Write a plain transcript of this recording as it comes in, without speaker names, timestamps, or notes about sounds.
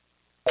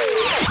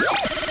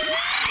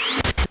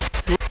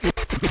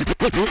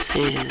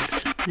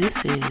This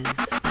is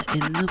the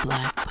In the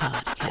Black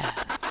podcast.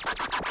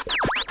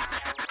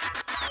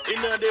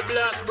 In the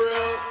black,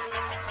 bro.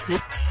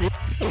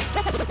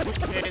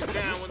 Hands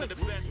down, one of the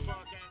best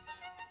podcasts.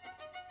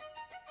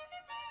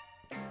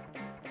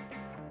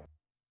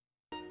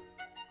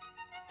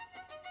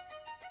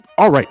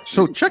 All right,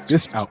 so check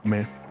this out,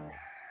 man.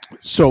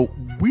 So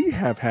we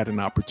have had an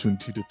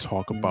opportunity to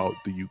talk about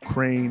the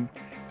Ukraine,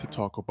 to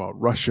talk about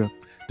Russia,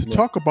 to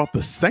talk about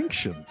the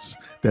sanctions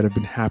that have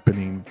been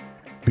happening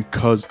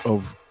because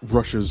of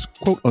Russia's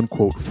quote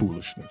unquote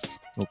foolishness.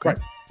 Okay. Right.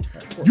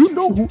 You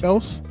know who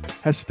else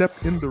has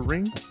stepped in the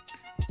ring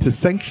to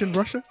sanction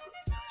Russia?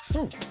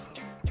 Who?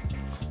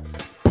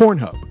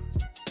 Pornhub.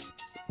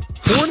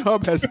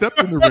 Pornhub has stepped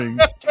in the ring,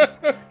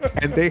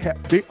 and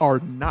they are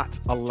not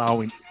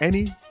allowing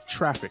any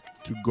traffic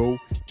to go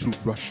to the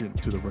Russian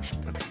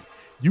country.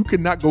 You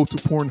cannot go to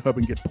Pornhub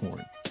and get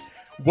porn.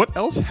 What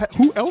else?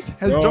 Who else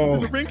has jumped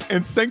in the ring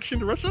and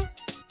sanctioned Russia?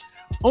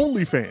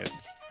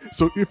 OnlyFans.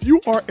 So if you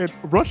are a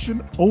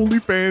Russian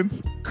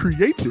OnlyFans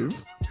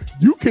creative,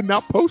 you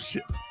cannot post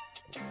shit.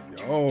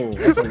 Yo,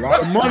 that's a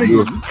lot of money.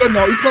 You cutting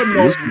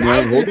off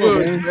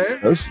livelihoods, man.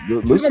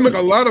 You're gonna make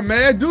a lot of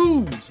mad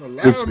dudes. A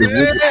lot of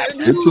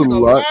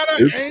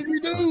angry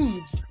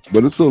dudes.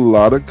 But it's a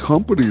lot of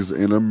companies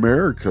in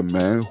America,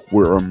 man,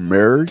 where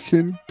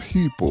American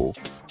people,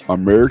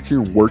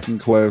 American working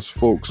class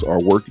folks are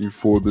working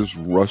for these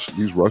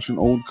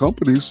Russian-owned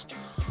companies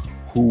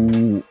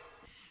who...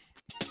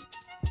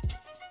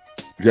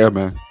 Yeah,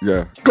 man.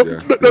 Yeah.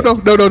 No,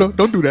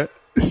 don't do that.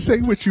 Say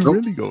what you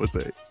really gonna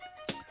say.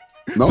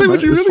 No, say man,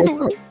 what you really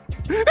gonna say.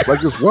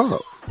 Like, it's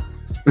wild.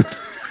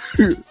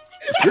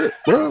 Shit,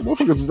 bro.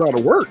 Motherfuckers is out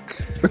of work.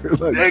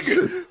 Like,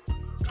 shit.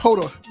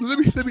 Hold on. Let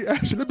me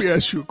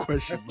ask you a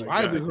question. That's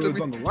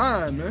livelihoods on the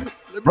line, man.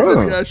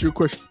 Let me ask you a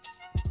question.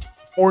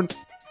 Or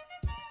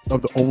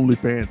of the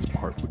OnlyFans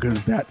part,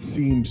 because that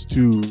seems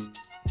to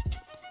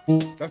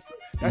that's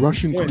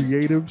Russian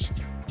creatives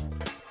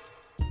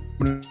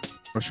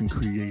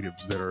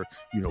that are,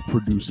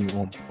 producing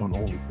on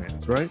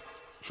OnlyFans, right?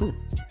 Sure.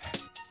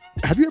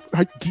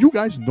 Do you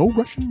guys know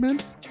Russian men?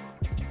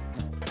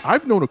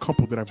 I've known a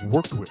couple that I've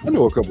worked with. I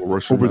know a couple of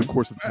Russian over men. the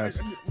course of the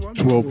past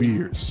 12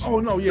 years. Oh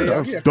no,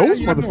 yeah. Those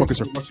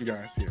motherfuckers are Russian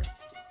guys. Yeah.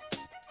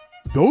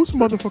 Those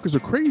motherfuckers are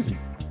crazy.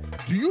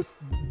 Do you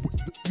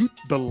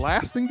the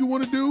last thing you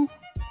want to do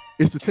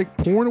is to take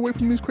porn away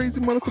from these crazy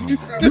motherfuckers?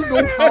 You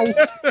know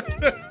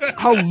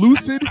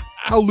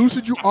how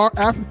lucid you are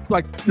after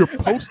like your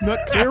post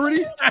nut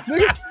clarity,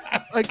 nigga?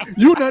 Like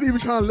you're not even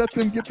trying to let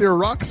them get their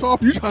rocks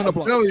off. You're trying to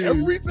block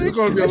everything. There's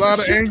gonna be a lot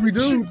of angry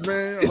dudes,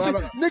 man. I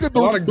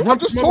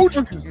just told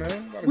you.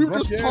 We were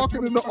just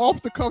talking in the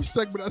off the cuff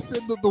segment. I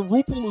said that the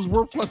ruble is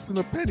worth less than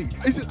a penny.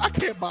 I said I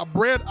can't buy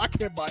bread, I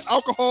can't buy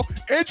alcohol,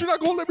 and you're not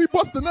gonna let me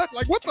bust a nut.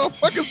 Like what the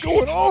fuck is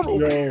going on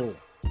over here?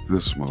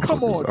 This motherfucker.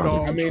 Come on,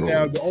 dog. I mean,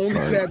 now the only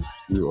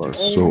you are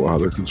so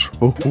out of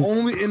control. The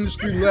only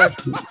industry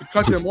left to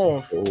cut them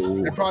off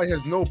that probably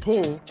has no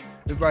pull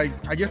is like,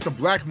 I guess the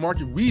black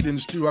market weed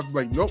industry. I'd be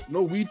like, nope,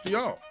 no weed for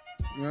y'all.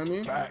 You know what I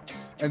mean?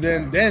 Facts. And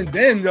then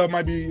there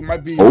might be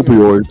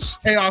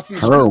opioids, chaos in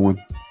the heroin.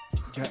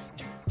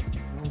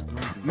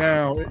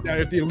 Now,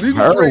 if the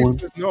illegal trade,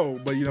 just no,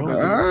 but the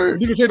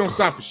illegal trade don't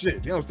stop for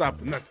shit. They don't stop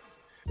for nothing.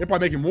 They're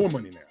probably making more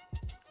money now.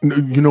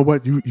 You know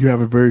what? You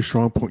have a very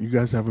strong point. You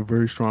guys have a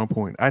very strong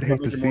point. I'd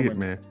hate to see it,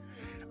 man.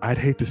 I'd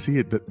hate to see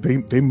it. That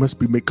they must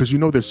be making, because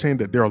they're saying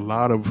that there are a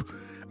lot of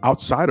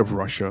outside of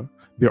Russia.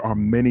 There are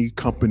many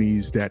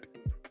companies that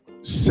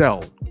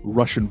sell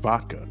Russian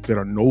vodka that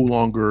are no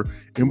longer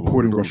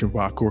importing Russian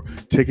vodka, or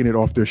taking it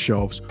off their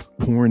shelves,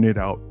 pouring it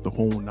out, the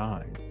whole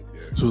nine.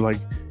 So it's like,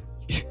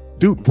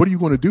 dude, what are you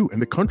going to do?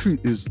 And the country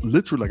is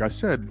literally, like I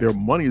said, their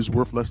money is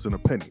worth less than a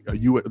penny,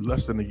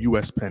 less than a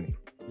U.S. penny.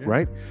 Yeah.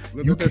 Right?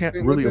 You can't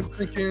really. Let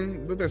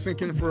that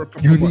sink in for a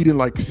couple. You needing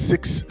like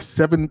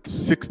 6,000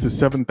 to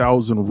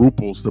 7,000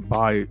 rubles to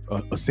buy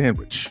a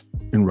sandwich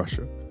in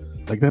Russia.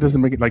 Like that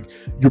doesn't make it. Like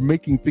you're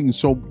making things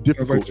so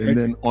difficult, and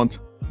then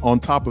on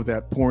top of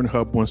that,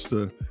 Pornhub wants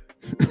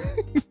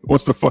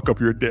to fuck up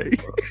your day.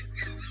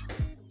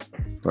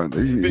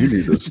 He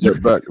needs to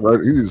step back, right?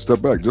 He needs to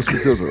step back just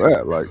because of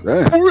that. Like,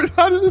 damn.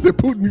 How did this say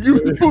Putin?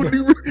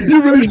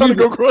 You really trying to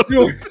go across?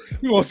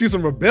 You want to see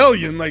some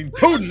rebellion, like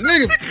Putin,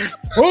 nigga,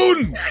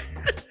 Putin.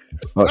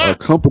 A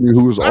company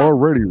who is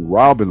already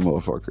robbing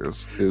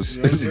motherfuckers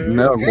is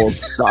now going to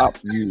stop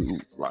you,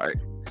 like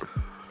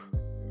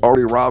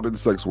already robbing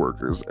sex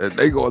workers, and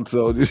they going to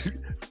tell you,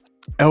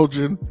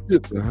 Elgin,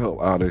 get the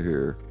hell out of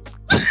here.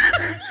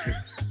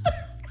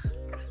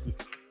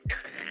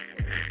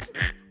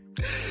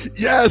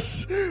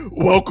 Yes.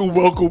 Welcome.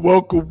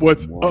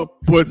 What's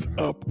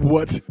up?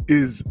 What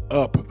is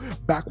up?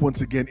 Back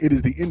once again. It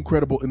is the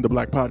Incredible in the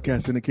Black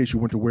podcast. And in case you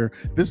weren't aware,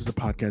 this is a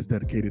podcast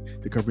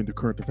dedicated to covering the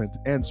current events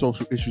and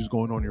social issues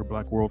going on in your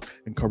black world,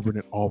 and covering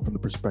it all from the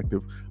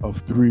perspective of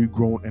three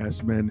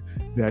grown-ass men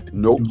that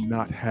do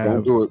not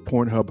have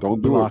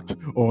Pornhub blocked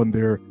on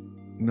their...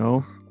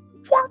 No?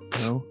 What?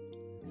 No?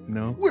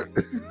 No.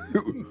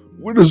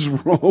 What is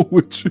wrong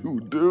with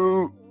you,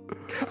 dude?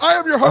 I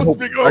am your host,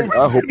 Big O.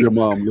 I hope your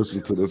mom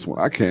listens to this one.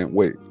 I can't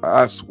wait.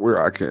 I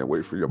swear I can't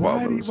wait for your mom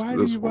to listen to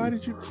this one. Why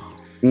did you?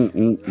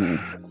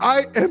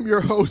 I am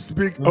your host,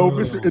 Big O,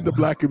 Mr. In the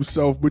Black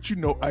himself, but you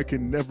know I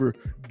can never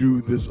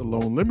do this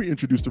alone. Let me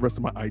introduce the rest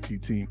of my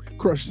IT team.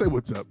 Crush, say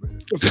what's up, man.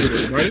 What's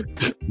good, right?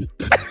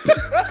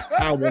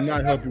 I will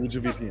not help you with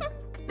your VPN.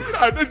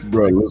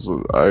 Bro,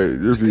 listen,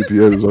 your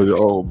VPN is on your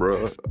own,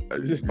 bro.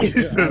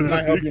 I'm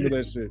not helping you with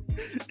that shit.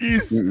 You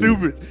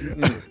stupid.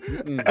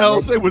 L,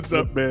 say what's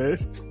up, man.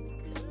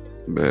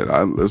 Man,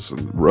 I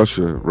listen.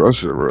 Russia, bro.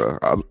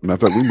 Matter of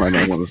fact, we might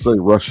not want to say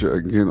Russia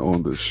again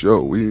on the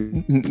show.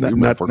 We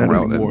might fuck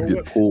around anymore. and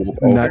get pulled.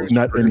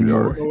 Not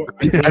anymore.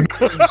 I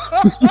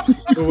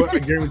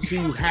guarantee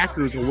you,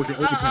 hackers are working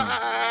overtime.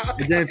 I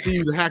guarantee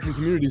you, the hacking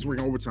community is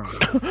working overtime.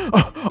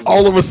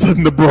 All of a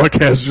sudden, the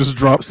broadcast just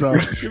drops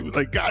out.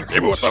 Like, God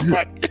damn it, what the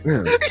fuck?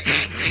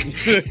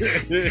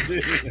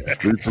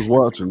 Streets is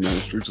watching, man.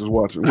 Streets is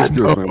watching. What's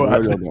good, man?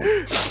 How y'all doing?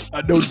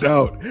 No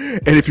doubt.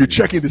 And if you're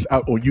checking this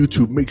out on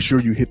YouTube, make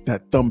sure you hit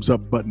that thumbs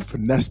up button.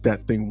 Finesse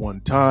that thing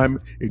one time.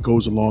 It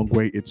goes a long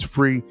way. It's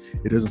free.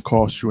 It doesn't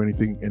cost you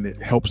anything, and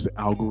it helps the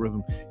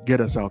algorithm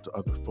get us out to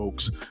other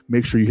folks.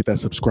 Make sure you hit that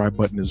subscribe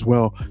button as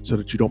well so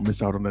that you don't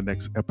miss out on the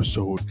next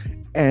episode.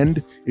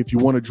 And if you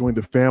want to join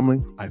the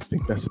family, I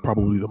think that's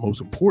probably the most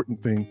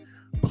important thing.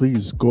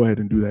 Please go ahead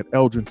and do that.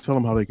 Elgin, tell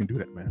them how they can do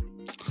that, man.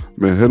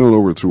 Man, head on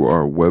over to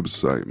our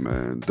website,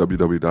 man,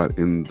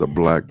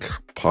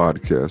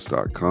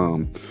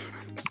 www.intheblackpodcast.com.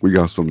 We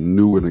got some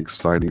new and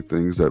exciting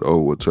things that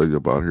will tell you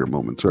about here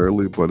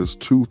momentarily, but it's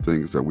two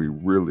things that we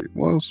really,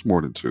 well, it's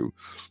more than two,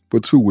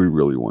 but two we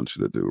really want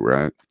you to do,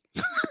 right?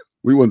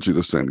 We want you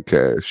to send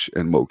cash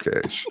and mo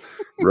cash,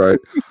 right?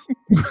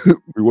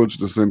 We want you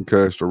to send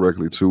cash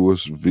directly to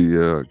us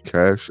via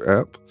Cash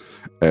App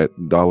at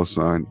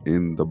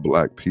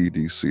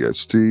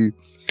 $InTheBlackPDCST.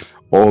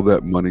 All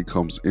that money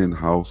comes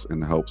in-house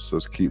and helps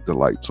us keep the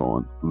lights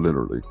on,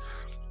 literally.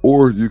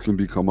 Or you can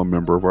become a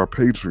member of our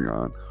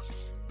Patreon.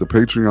 The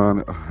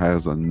Patreon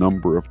has a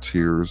number of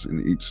tiers.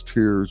 In each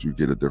tiers, you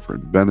get a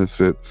different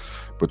benefit,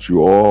 but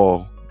you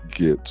all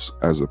get,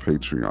 as a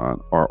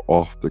Patreon, our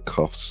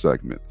off-the-cuff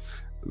segment.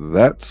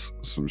 That's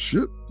some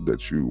shit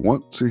that you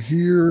want to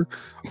hear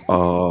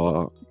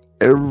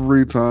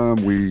every time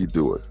we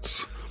do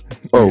it.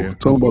 Tell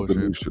them about the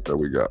new shit that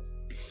we got.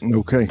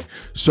 Okay,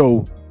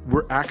 so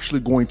we're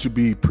actually going to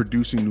be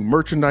producing new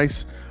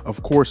merchandise,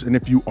 of course, and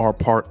if you are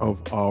part of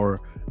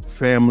our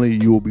family,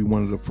 you'll be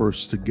one of the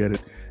first to get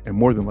it, and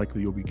more than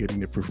likely you'll be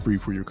getting it for free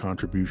for your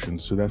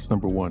contributions. So that's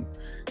number one.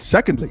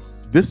 Secondly,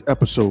 this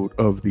episode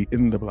of the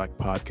In the Black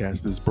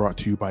podcast is brought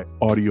to you by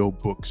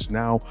Audiobooks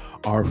Now,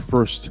 our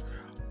first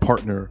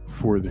partner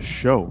for the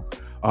show.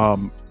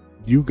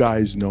 You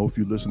guys know, if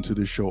you listen to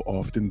this show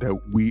often, that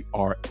we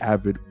are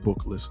avid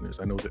book listeners.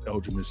 I know that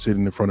Elgin is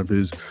sitting in front of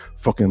his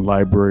fucking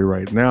library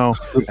right now,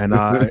 and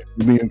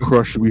me and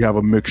Crush, we have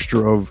a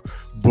mixture of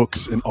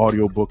books and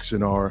audiobooks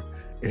in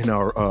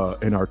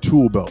our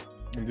tool belt.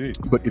 Indeed.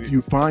 But if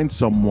you find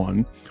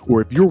someone,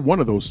 or if you're one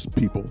of those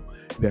people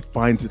that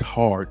finds it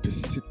hard to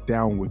sit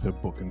down with a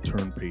book and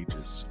turn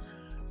pages,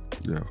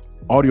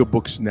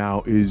 Audiobooks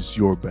Now is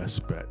your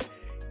best bet.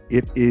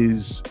 It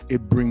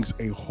brings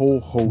a whole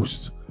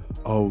host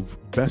of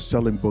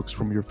best-selling books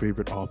from your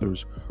favorite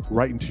authors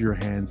right into your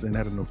hands and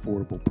at an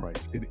affordable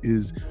price. It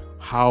is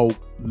how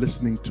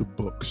listening to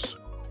books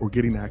or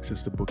getting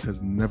access to books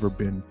has never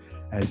been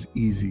as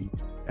easy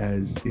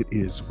as it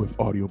is with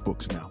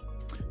Audiobooks Now.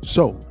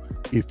 So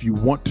if you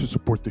want to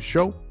support the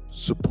show,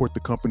 support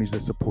the companies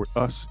that support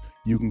us,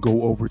 you can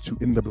go over to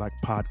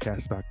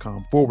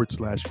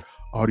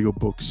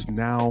intheblackpodcast.com/audiobooks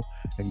now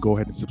and go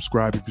ahead and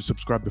subscribe. If you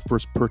subscribe, the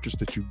first purchase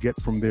that you get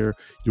from there,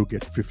 you'll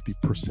get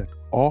 50%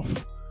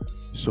 off.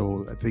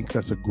 So I think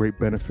that's a great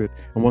benefit.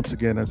 And once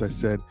again, as I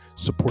said,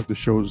 support the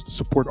shows,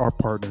 support our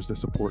partners that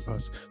support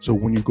us. So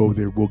when you go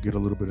there, we'll get a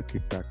little bit of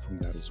kickback from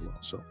that as well.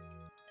 So,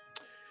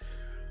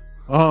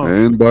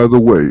 and by the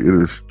way, it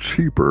is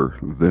cheaper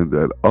than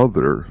that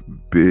other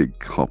big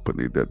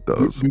company that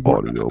does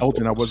audio.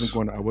 Elgin, I wasn't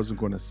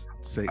going to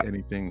say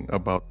anything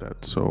about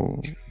that. So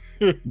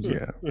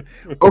yeah.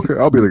 Okay,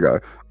 I'll be the guy.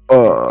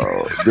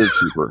 They're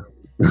cheaper,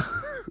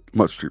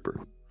 much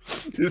cheaper.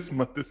 This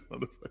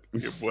motherfucker,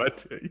 boy,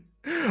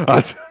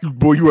 I tell you,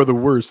 boy, you are the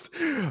worst.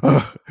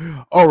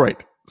 All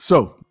right,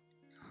 so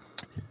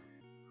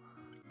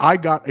I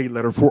got a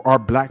letter for our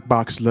Black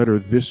Box letter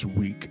this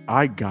week.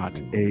 I got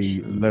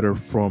a letter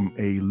from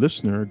a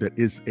listener that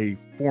is a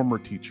former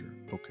teacher.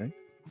 Okay,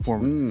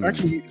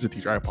 actually, he's a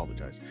teacher. I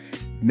apologize.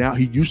 Now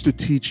he used to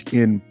teach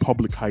in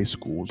public high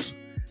schools,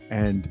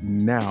 and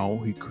now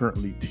he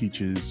currently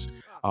teaches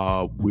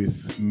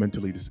with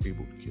mentally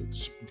disabled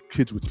kids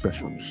with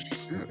special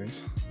needs. Okay?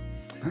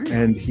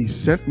 And he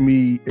sent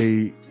me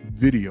a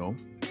video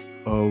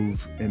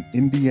of an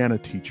Indiana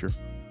teacher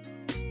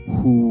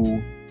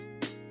who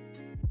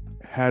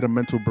had a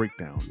mental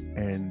breakdown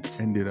and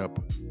ended up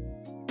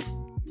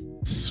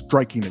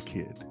striking a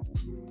kid.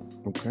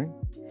 Okay.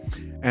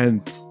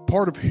 And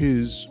part of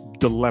his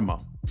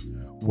dilemma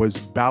was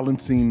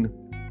balancing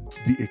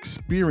the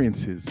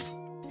experiences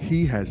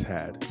he has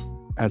had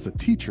as a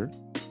teacher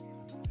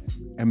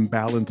and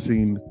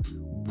balancing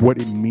what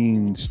it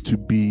means to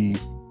be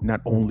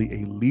not only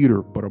a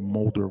leader but a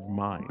molder of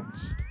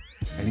minds.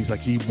 And he's like,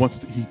 he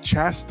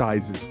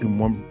chastises in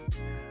one.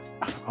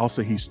 I'll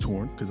say he's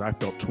torn, because I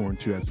felt torn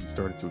too as he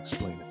started to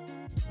explain it.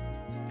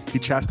 He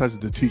chastises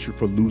the teacher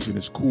for losing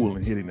his cool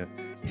and hitting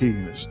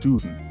a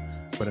student,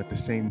 but at the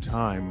same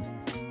time,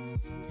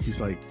 he's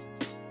like,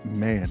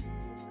 man,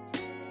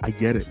 I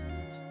get it.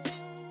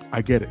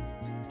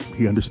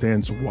 He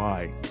understands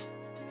why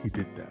he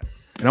did that.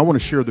 And I want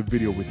to share the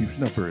video with you. It's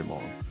not very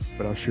long,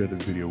 but I'll share the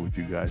video with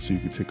you guys so you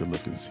can take a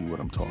look and see what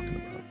I'm talking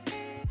about.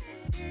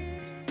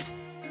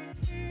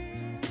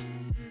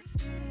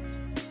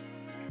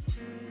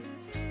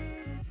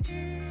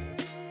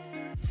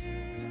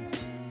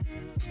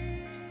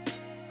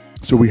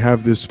 So we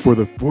have this,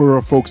 for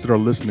our folks that are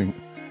listening,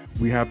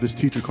 we have this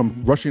teacher come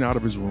rushing out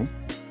of his room,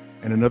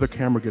 and another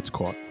camera gets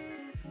caught,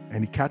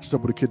 and he catches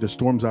up with a kid that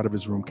storms out of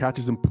his room,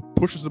 catches him,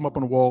 pushes him up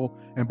on the wall,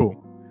 and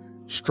boom,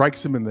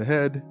 strikes him in the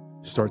head,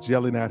 starts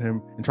yelling at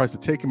him, and tries to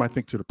take him, I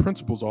think, to the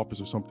principal's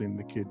office or something. And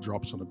the kid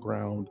drops on the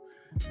ground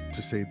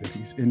to say that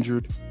he's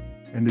injured,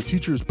 and the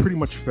teacher is pretty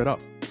much fed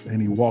up,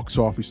 and he walks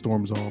off, he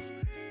storms off.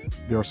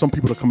 There are some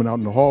people that are coming out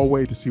in the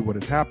hallway to see what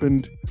had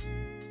happened,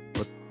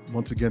 but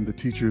once again, the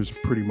teacher's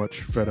pretty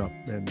much fed up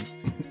and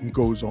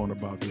goes on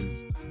about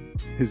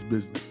his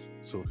business,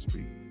 so to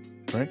speak,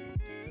 right?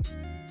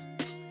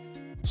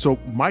 So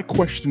my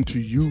question to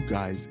you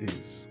guys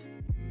is,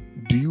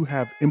 do you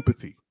have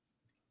empathy,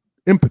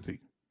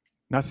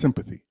 not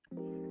sympathy,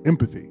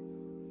 empathy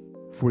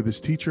for this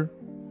teacher,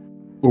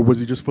 or was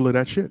he just full of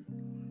that shit?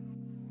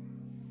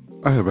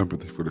 I have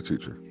empathy for the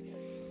teacher.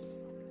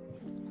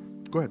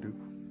 Go ahead,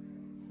 dude.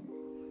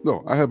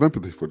 No, I have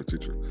empathy for the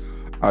teacher.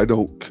 I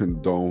don't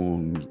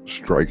condone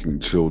striking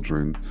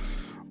children,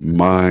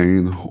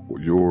 mine,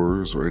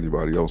 yours, or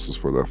anybody else's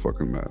for that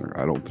fucking matter.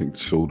 I don't think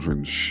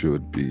children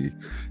should be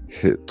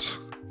hit.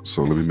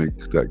 So let me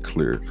make that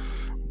clear.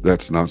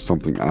 That's not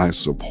something I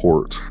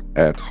support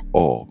at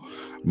all.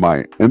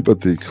 My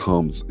empathy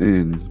comes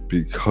in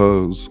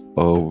because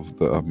of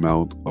the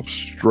amount of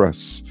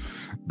stress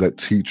that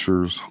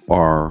teachers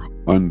are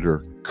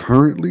under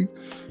currently,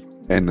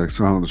 and the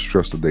amount of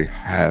stress that they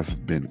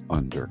have been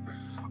under.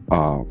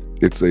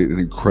 It's an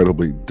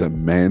incredibly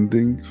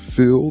demanding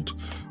field.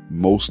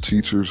 Most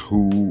teachers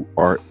who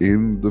are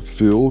in the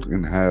field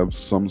and have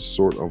some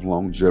sort of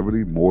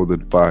longevity, more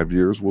than 5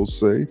 years, we'll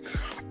say,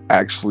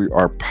 actually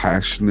are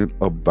passionate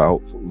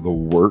about the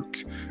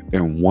work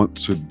and want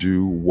to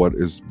do what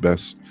is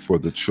best for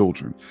the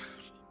children.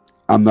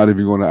 I'm not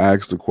even going to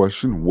ask the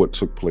question what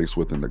took place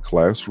within the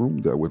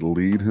classroom that would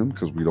lead him,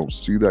 because we don't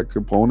see that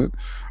component.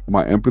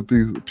 My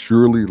empathy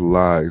purely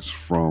lies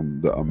from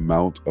the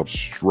amount of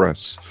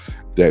stress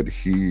that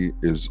he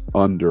is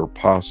under,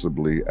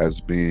 possibly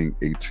as being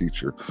a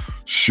teacher.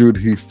 Should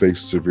he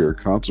face severe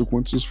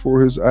consequences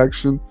for his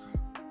action?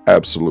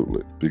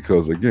 Absolutely.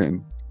 Because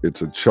again,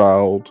 it's a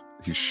child.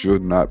 He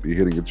should not be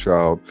hitting a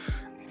child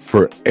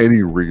for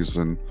any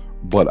reason.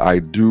 But I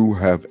do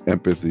have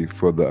empathy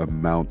for the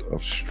amount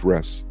of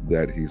stress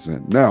that he's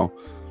in. Now,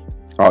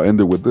 I'll end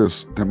it with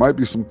this. There might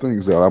be some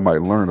things that I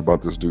might learn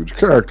about this dude's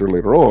character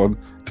later on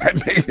that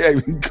may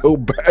even go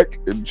back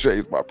and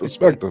change my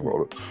perspective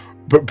on it.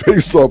 But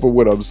based off of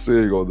what I'm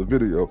seeing on the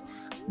video,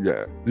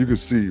 yeah, you can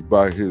see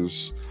by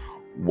his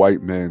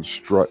white man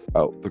strut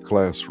out the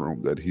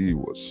classroom that he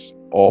was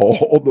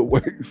all the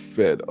way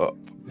fed up.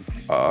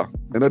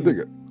 And I dig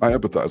it. I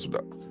empathize with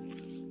that.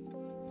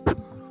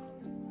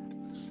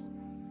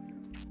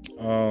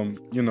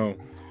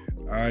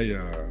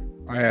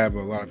 I have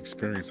a lot of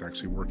experience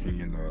actually working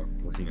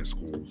in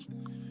schools,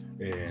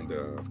 and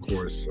of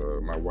course,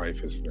 my wife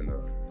has been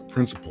a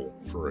principal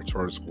for a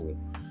charter school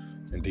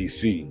in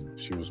DC.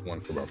 She was one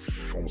for about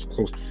almost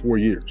close to 4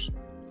 years.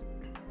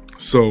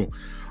 So,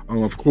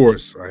 of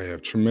course, I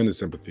have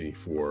tremendous empathy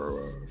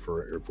for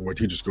what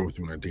teachers go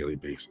through on a daily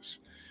basis.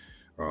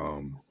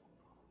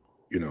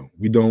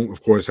 We don't,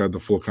 of course, have the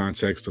full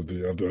context of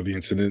the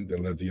incident that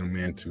led the young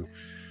man to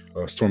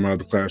storm out of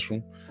the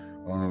classroom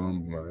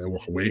and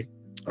walk away.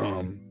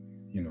 I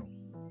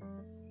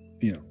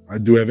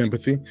do have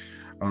empathy,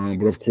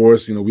 but of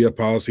course, we have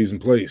policies in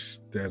place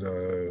that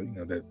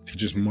that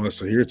teachers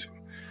must adhere to.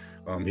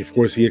 Of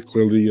course, he was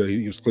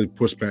clearly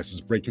pushed past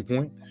his breaking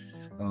point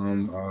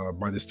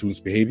by the student's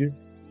behavior.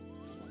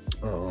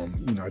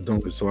 I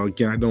don't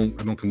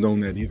condone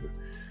that either.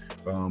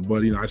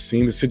 But I've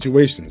seen the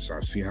situations.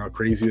 I've seen how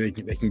crazy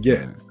they can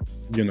get.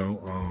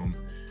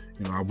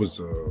 I was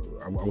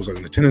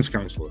an attendance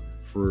counselor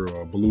for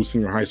Ballou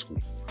Senior High School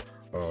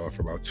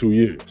for about 2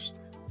 years.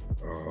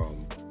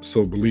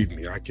 So believe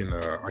me, I can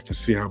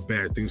see how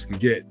bad things can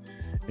get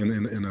in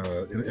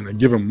a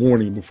given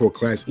morning before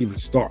class even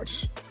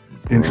starts.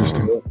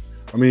 Interesting.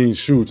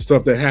 Shoot,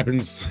 stuff that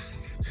happens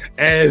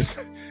as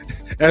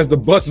as the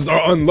buses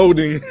are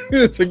unloading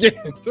to get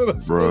into the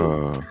school.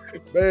 Bruh.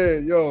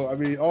 Man, yo,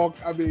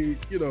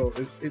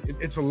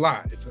 it's a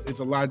lot. It's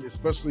a lot,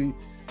 especially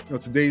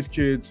today's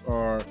kids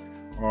are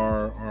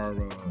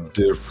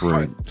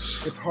Different.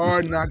 It's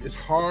hard not to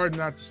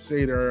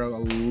say they're a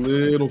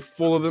little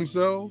full of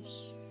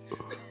themselves,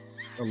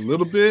 a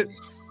little bit,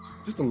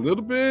 just a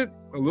little bit,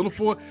 a little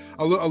forthright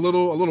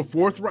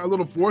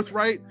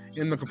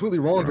in the completely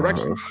wrong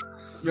direction. You know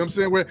what I'm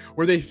saying?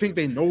 Where they think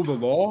they know the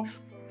law,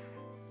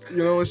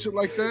 and shit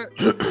like that.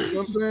 You know what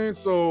I'm saying?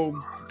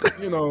 So,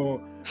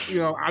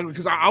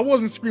 because I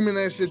wasn't screaming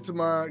that shit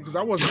because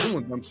I wasn't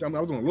doing dumb shit.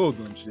 I was doing a little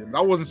dumb shit, but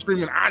I wasn't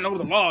screaming, I know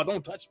the law,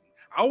 don't touch me.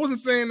 I wasn't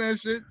saying that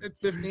shit at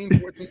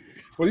 15, 14.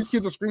 Well, these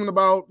kids are screaming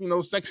about,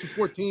 Section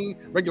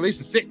 14,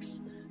 Regulation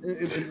 6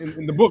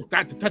 in the book,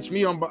 not to touch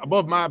me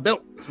above my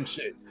belt, some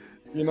shit.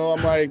 I'm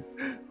like,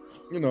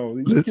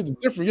 these kids are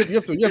different. You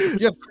have to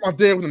come out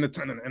there with an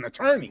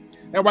attorney.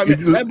 That white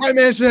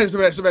man should have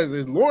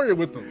his lawyer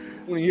with him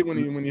when he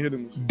hit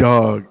him.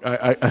 Dog,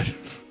 I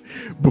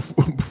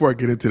before I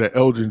get into that,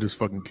 Elgin just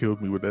fucking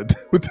killed me with that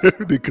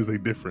because they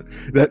different.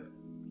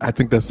 I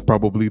think that's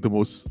probably the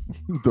most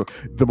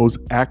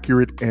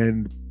accurate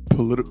and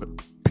political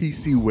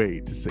PC way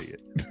to say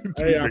it.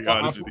 Hey,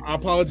 I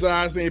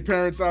apologize to any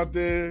parents out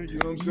there. You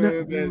know what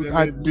I'm saying?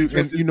 I do,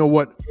 and you know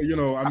what? Hey,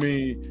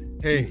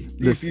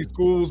 DC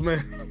schools,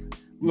 man.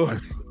 Look,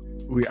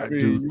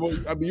 you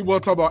want to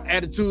talk about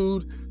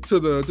attitude to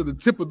the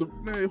tip of the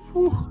man?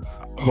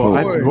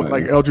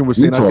 Like Elgin was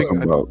saying,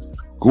 about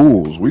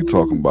schools. We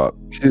talking about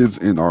kids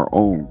in our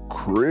own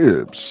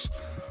cribs.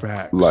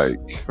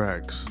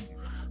 Facts.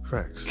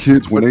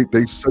 Kids, when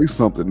they say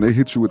something, they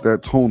hit you with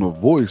that tone of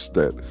voice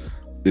that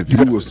if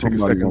you was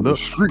somebody on the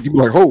street, you'd be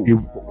like, "Oh,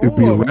 it'd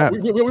be a rap."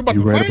 You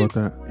right about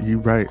that. You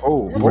right.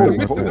 I'm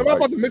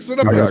about to mix it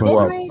up. I gotta go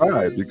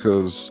outside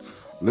because,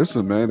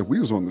 listen, man, if we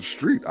was on the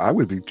street, I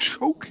would be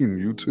choking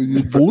you till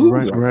you blew.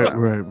 Right. You can't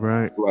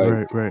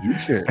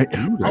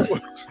do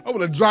that. I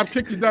would have drop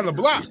kicked you down the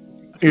block.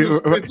 I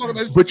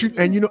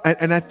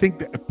think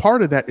that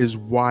part of that is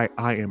why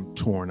I am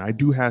torn. I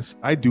do have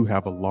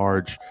a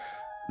large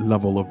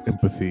level of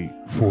empathy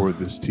for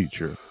this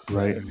teacher,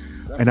 right?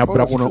 But I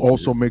want to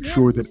also make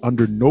sure that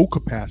under no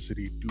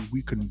capacity do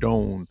we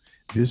condone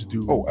this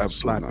dude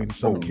slapping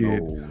some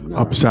kid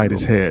upside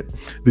his head.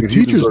 The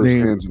teacher's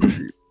name,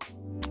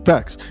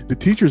 facts. The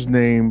teacher's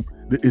name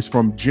is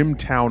from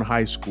Jimtown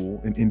High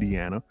School in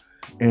Indiana,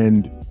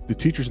 and the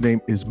teacher's name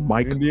is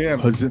Mike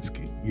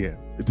Hazinski. Yeah,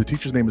 the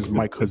teacher's name is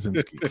Mike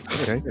Hazinski.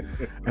 Okay,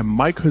 and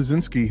Mike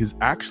Hazinski has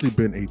actually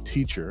been a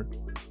teacher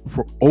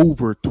for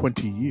over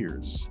 20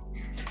 years.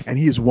 And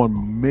he has won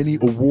many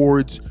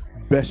awards,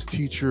 best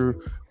teacher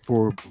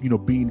for,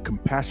 being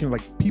compassionate.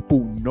 Like,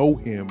 people know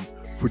him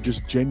for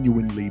just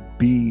genuinely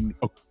being,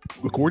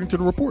 according to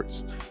the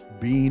reports,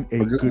 being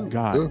a good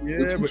guy.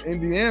 Yeah, but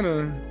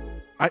Indiana.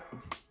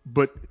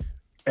 But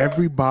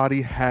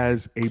everybody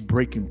has a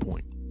breaking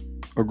point.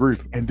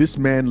 Agreed. And this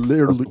man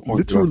literally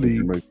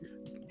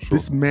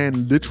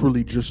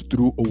just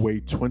threw away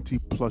 20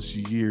 plus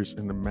years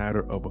in the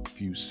matter of a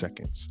few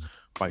seconds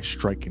by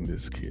striking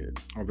this kid.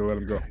 Okay, let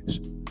him go.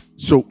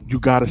 So you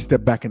got to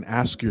step back and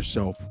ask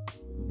yourself,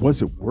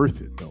 was it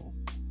worth it though?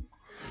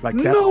 Like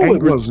that? No,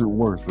 it wasn't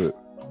worth it.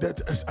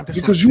 That's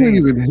because you ain't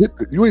even hit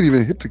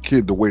the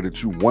kid the way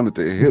that you wanted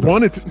to hit him.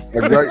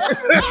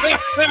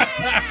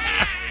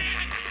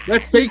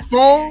 That fake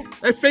fall.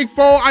 I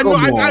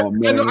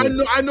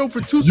know for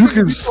 2 seconds. You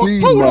can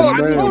see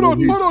hold on.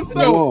 We saw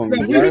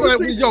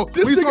literally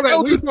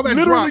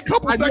that drop. a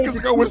couple seconds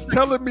ago was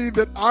telling me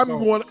that I'm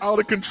going out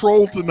of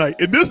control tonight,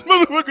 and this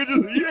motherfucker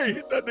ain't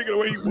hit that nigga the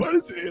way he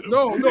wanted to hit him.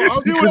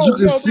 Because you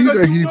can see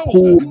that he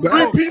pulled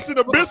back. 3 pieces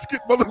of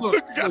biscuit,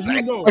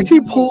 motherfucker. Like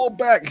he pulled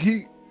back.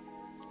 He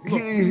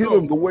ain't hit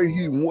him the way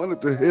he wanted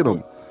to hit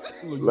him.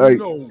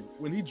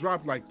 When he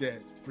dropped like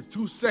that for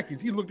 2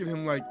 seconds, he looked at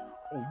him like,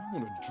 "Oh,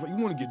 you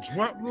want to get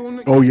dropped, little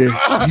nigga?" Oh yeah,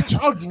 I'll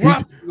drop you,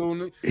 little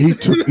nigga.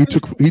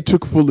 He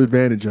took full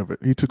advantage of it.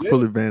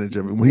 Full advantage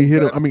of it when he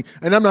hit him. I mean,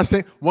 and I'm not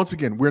saying, once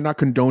again, we're not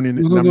condoning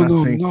it. I'm not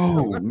saying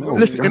no.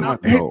 Listen,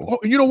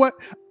 you know what?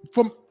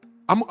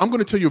 I'm going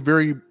to tell you a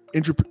very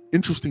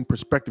interesting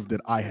perspective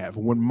that I have.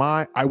 When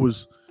I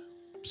was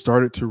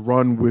started to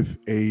run with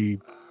a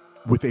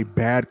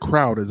bad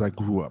crowd as I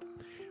grew up.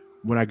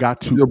 When I got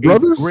to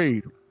 8th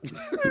grade.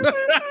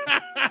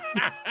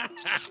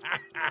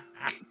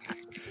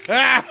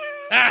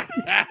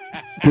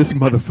 This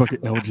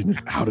motherfucker Elgin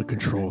is out of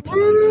control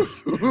tonight.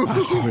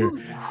 I swear.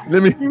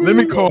 Let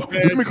me call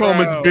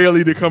Miss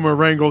Bailey to come and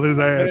wrangle his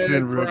ass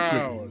in real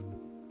quick.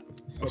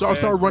 So I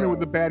started running with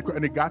the bad crowd,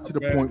 and it got to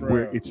the point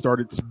where it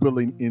started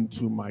spilling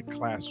into my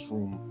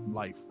classroom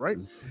life, right?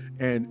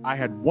 And I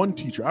had one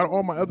teacher. Out of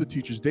all my other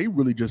teachers, they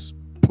really just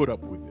put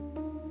up with it,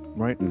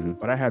 right? Mm-hmm.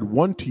 But I had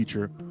one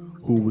teacher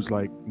who was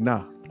like,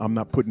 "Nah, I'm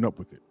not putting up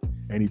with it,"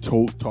 and he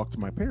talked to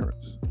my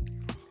parents.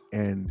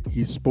 And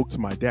he spoke to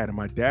my dad, and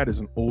my dad is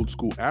an old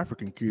school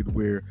African kid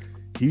where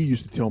he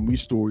used to tell me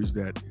stories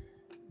that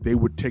they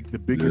would take the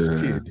biggest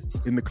kid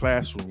in the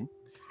classroom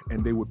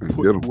and they would And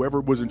put get 'em.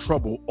 whoever was in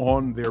trouble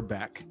on their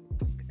back,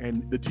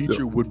 and the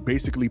teacher would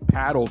basically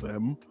paddle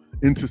them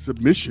into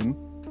submission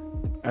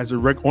as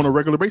on a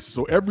regular basis,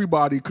 so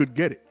everybody could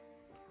get it.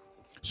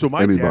 So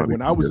my dad, Anybody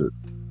when I can was get it.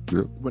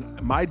 Yep. when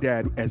my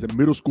dad, as a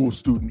middle school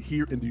student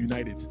here in the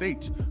United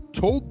States,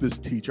 told this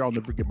teacher, I'll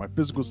never forget, my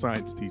physical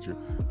science teacher,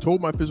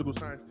 told my physical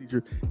science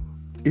teacher,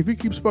 if he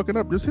keeps fucking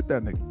up, just hit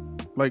that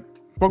nigga. Like,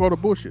 fuck all the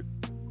bullshit.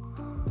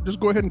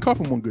 Just go ahead and cuff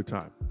him one good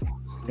time.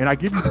 And I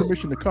give you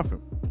permission to cuff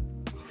him.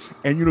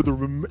 And you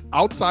know,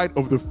 outside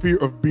of the fear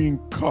of being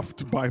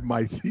cuffed by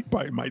my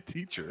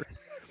teacher,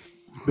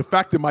 the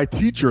fact that my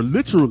teacher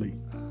literally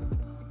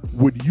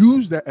would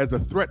use that as a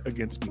threat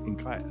against me in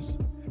class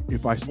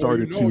if I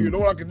started you know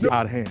what I can do. get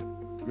out of hand.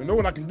 You know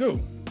what I can do.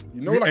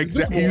 You know what I can do.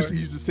 He Boy.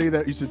 used to say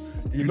that. He said,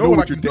 "You know know what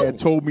what I your can dad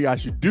do. told me I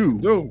should do.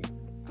 Do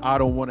I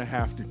don't want to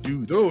have to do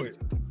that." do it.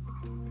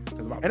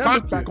 And I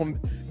look back on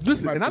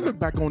and I look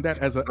back on that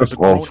as a That's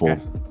grown awful.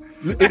 ass.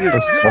 It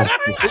is.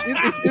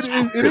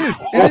 It is.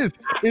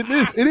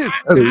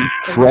 That is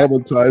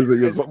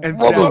traumatizing as a And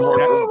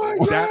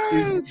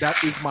motherfucker.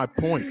 that is my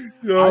point.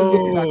 Yo, I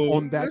look back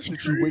on that that's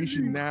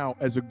situation crazy. now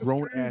as a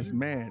grown ass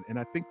man, and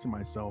I think to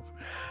myself,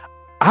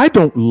 I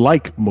don't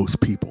like most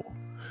people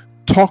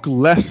talk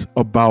less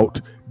about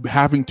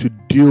having to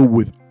deal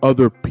with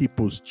other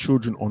people's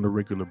children on a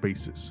regular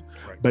basis.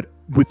 Right. But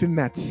within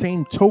that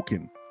same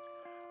token,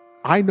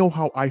 I know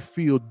how I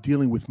feel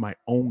dealing with my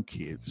own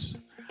kids.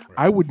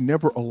 I would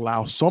never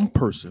allow some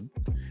person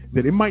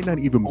that it might not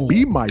even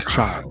be my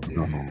child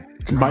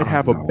might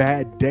have a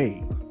bad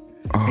day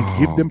and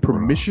give them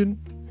permission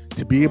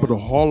to be able to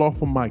haul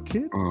off on my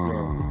kid.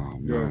 Oh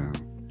Yeah. man,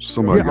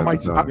 somebody Yeah,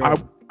 got to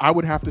die. I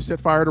would have to set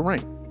fire to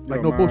rain.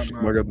 Like, no bullshit.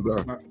 Somebody got to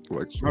die. my-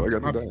 Like somebody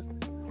got to die.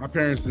 My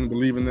parents didn't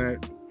believe in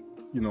that.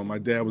 You know, my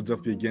dad was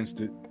definitely against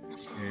it,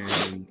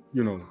 and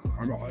you know,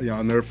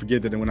 I'll never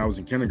forget that when I was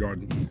in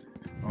kindergarten.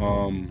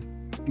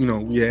 You know,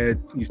 we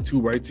had these two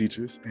white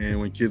teachers, and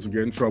when kids would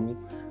get in trouble,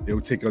 they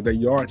would take out that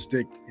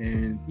yardstick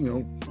and, you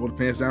know, pull the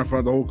pants down in front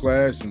of the whole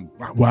class and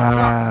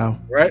Wow.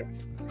 right?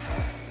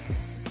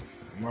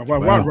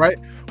 Wow. Right?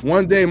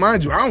 One day,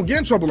 mind you, I don't get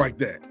in trouble like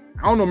that.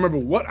 I don't remember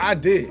what I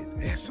did.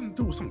 It had something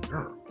to do with some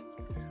girl.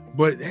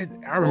 But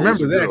I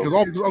remember that because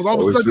all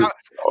of a sudden,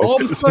 all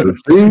of a sudden,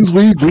 the things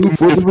we do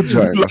for the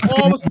vagina.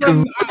 all of a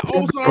sudden,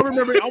 I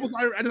remember. I just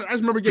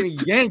remember getting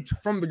yanked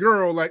from the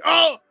girl, like,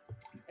 oh,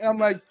 and I'm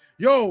like,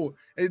 yo,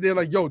 and they're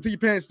like, yo, take your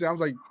pants down. I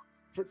was like,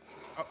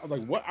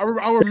 what? I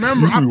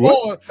remember.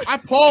 I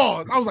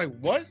paused. I was like,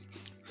 what?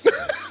 I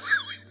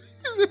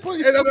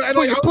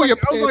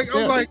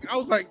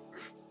was like,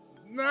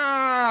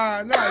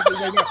 nah.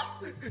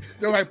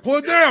 They're like, pull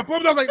it down. I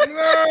was like, nah,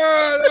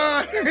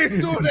 I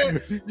ain't doing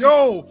that.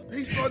 Yo,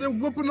 they started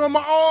whipping on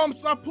my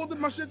arms, so I pulled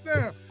my shit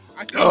down.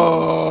 I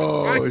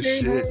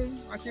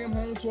came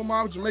home to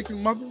my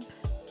Jamaican mother.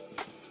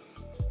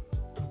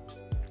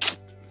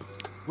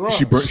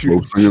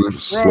 Bruh,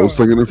 Slow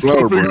singing and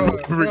flower burn.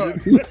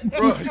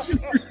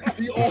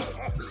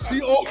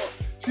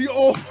 She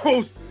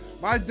almost.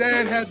 My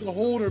dad had to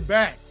hold her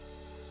back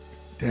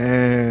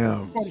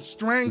Damn. from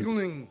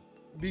strangling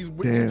these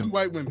Damn. two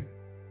white women.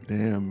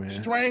 Damn, man.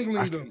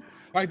 Strangling them.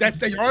 Like that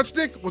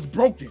yardstick was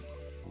broken.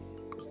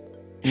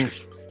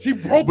 She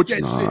broke But-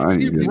 that Nah, I shit.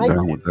 ain't She getting broke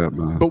down it. with that,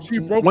 man. But She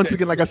broke once that.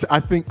 again, like I said, I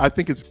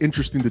think it's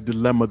interesting the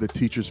dilemma that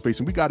teachers face,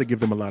 and we got to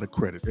give them a lot of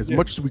credit. As Yeah.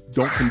 much as we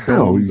don't Hell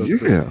condone yeah.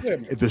 Yeah,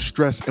 man. the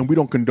stress, and we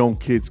don't condone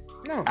kids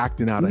No.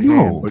 acting out of No.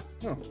 hand, but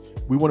No.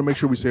 we want to make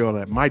sure we say all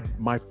that. My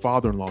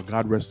father-in-law,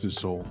 God rest his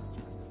soul,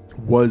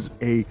 was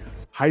a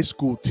high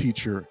school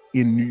teacher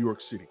in New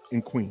York City,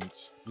 in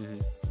Queens,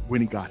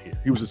 when he got here.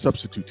 He was a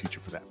substitute teacher,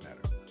 for that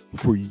matter,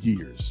 for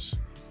years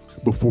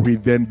before he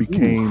then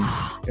became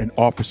an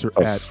officer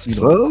A at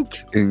sub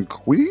in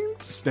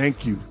Queens?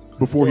 Thank you.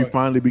 Before he Boy.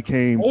 finally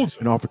became Soldier.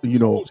 an officer,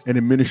 Soldier. an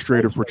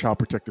administrator for Soldier. Child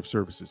Protective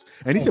Services.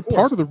 And he Of said course.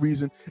 part of the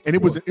reason, and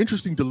it was an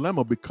interesting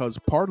dilemma because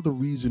part of the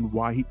reason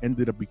why he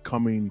ended up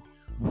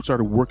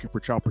started working for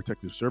Child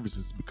Protective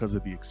Services is because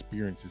of the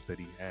experiences that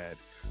he had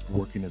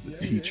working as a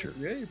teacher.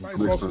 Yeah, you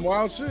probably saw some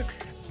wild shit.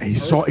 And he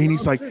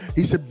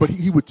said, but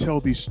he would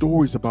tell these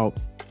stories about,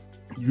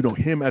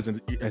 him as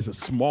a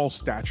small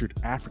statured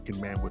African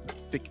man with a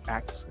thick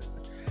accent.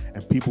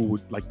 And people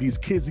would, like, these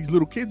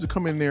little kids would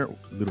come in there,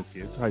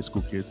 high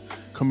school kids,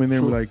 come in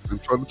there with like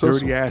And try to touch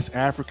dirty them. ass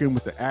African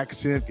with the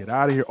accent, get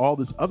out of here, all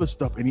this other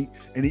stuff. And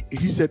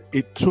he said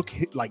it took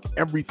like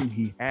everything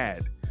he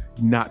had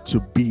not to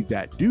be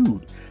that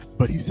dude.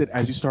 But he said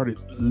as he started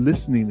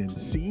listening and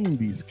seeing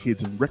these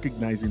kids and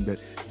recognizing that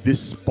this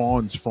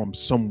spawns from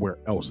somewhere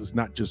else, it's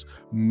not just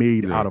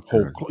made out of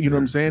whole, you know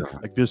what I'm saying?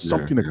 Like there's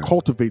something that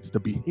cultivates the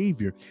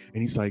behavior.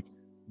 And he's like,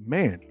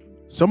 man,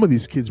 some of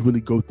these kids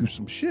really go through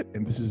some shit,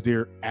 and this is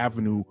their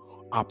avenue,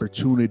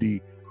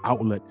 opportunity,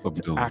 outlet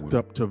to act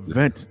up, to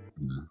vent.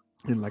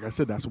 And like I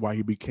said, that's why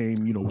he became,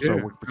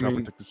 started working for Child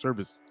Protective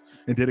Service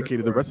and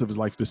dedicated the rest of his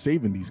life to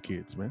saving these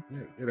kids, man.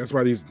 Yeah, that's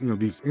why these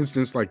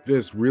incidents like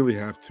this really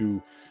have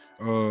to,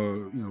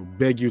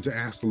 beg you to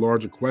ask the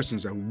larger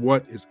questions at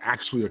what is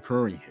actually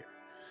occurring here.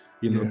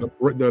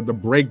 the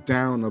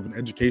breakdown of an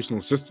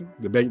educational system,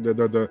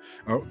 the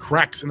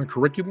cracks in the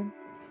curriculum.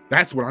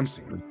 That's what I'm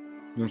seeing.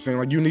 You know what I'm saying?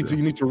 Like you need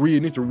to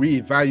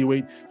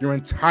reevaluate your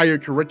entire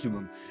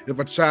curriculum if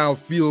a child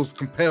feels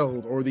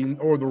compelled or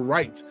the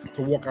right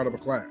to walk out of a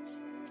class.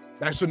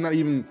 That should not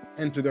even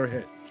enter their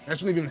head. That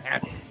shouldn't even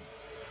happen. You know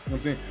what I'm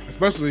saying?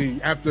 Especially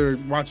after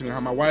watching how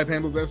my wife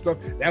handles that stuff.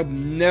 That would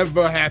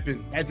never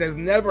happen. That has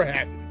never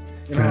happened.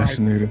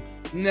 Fascinating.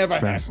 Never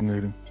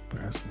Fascinating.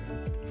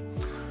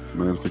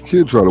 Man, if a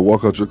kid try to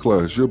walk out your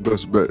class, your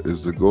best bet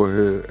is to go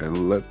ahead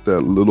and let that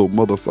little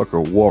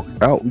motherfucker walk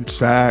out.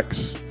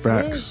 Facts.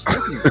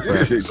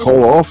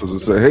 Call the office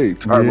and say, "Hey,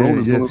 Tyrone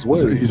is on his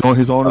way. He's on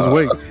his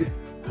way."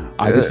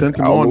 I just sent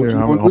him on there.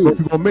 I don't know if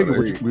you're gonna make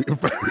it.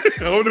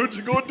 I don't know what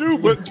you're gonna do,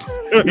 but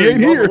he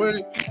ain't here.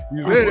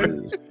 He's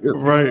in.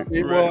 Right.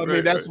 Well, I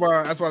mean, that's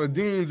why the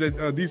deans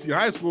at DC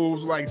High School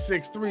was like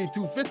 6'3",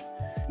 250.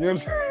 You know what I'm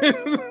saying?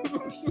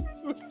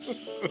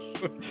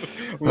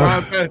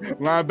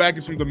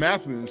 Linebackers from the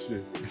Mathis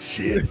and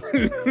shit.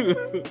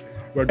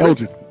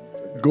 Elgin,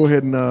 go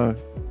ahead and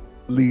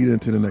lead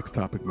into the next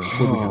topic, man.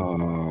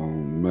 Oh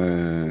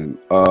man,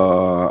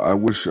 I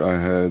wish I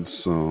had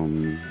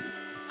some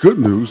good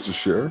news to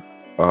share,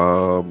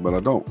 but I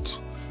don't.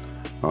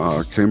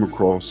 I came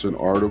across an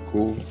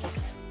article.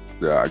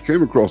 Yeah, I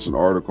came across an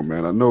article,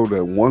 man. I know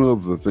that one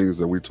of the things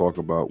that we talk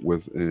about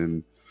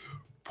within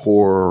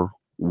poor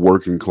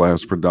working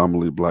class,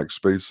 predominantly Black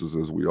spaces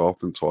is we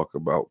often talk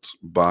about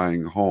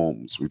buying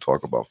homes. We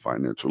talk about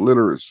financial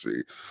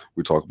literacy.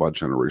 We talk about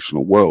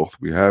generational wealth.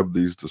 We have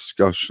these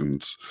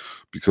discussions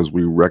because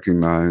we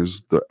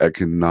recognize the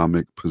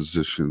economic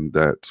position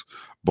that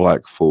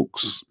Black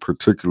folks,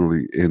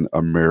 particularly in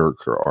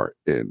America, are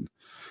in.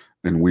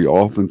 And we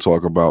often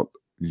talk about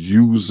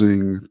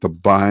using the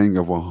buying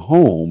of a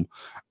home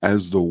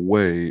as the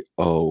way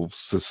of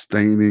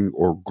sustaining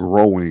or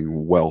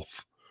growing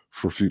wealth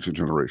for future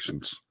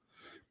generations.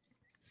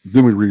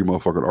 Then we read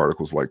motherfucking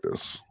articles like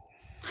this.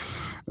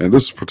 And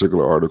this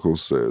particular article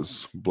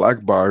says,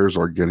 Black buyers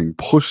are getting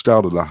pushed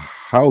out of the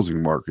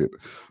housing market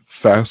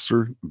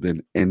faster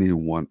than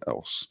anyone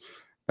else.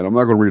 And I'm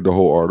not going to read the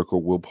whole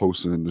article. We'll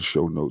post it in the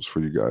show notes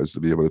for you guys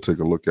to be able to take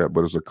a look at. But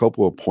there's a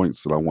couple of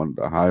points that I wanted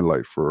to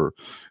highlight for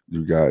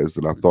you guys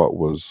that I thought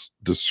was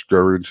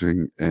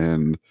discouraging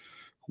and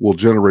will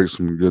generate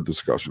some good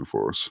discussion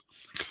for us.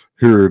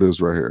 Here it is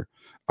right here.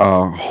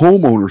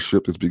 Home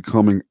ownership is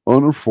becoming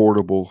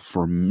unaffordable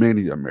for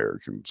many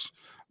Americans,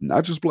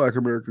 not just Black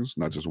Americans,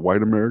 not just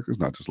white Americans,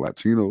 not just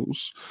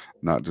Latinos,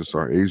 not just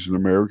our Asian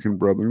American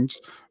brethren,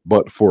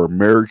 but for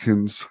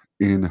Americans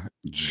in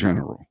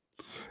general.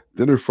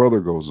 Then it further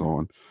goes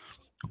on.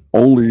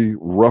 Only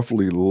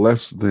roughly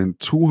less than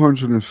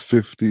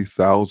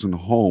 250,000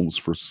 homes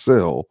for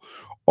sale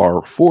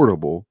are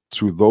affordable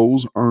to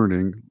those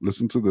earning,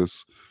 listen to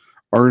this,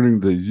 earning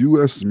the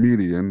U.S.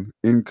 median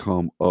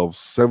income of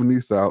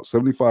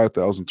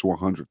 $75,000 to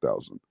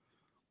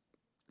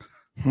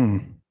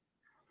 $100,000.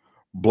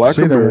 Black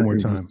Say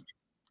Americans, that one more time.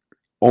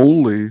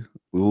 only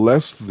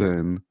less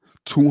than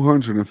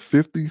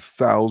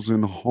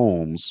 250,000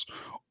 homes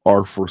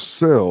are for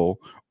sale,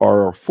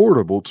 are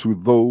affordable to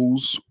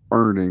those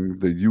earning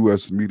the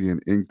U.S. median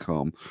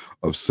income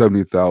of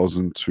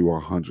 $70,000 to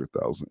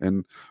 $100,000.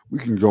 And we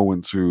can go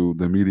into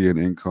the median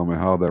income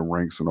and how that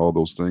ranks and all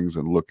those things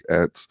and look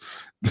at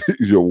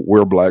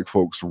where Black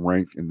folks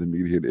rank in the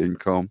median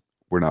income.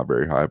 We're not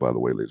very high, by the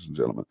way, ladies and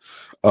gentlemen.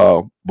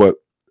 But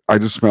I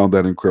just found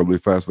that incredibly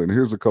fascinating.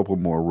 Here's a couple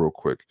more real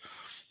quick.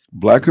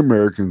 Black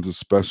Americans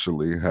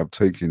especially have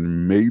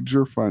taken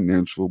major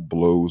financial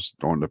blows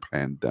during the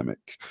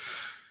pandemic.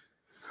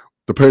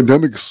 The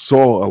pandemic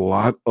saw a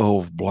lot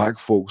of Black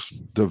folks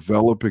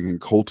developing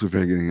and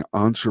cultivating an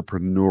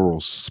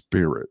entrepreneurial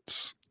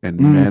spirit and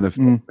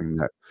manifesting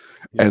that.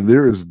 And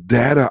there is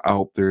data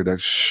out there that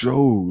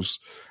shows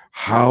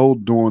how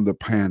during the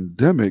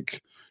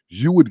pandemic,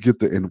 you would get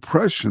the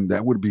impression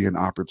that would be an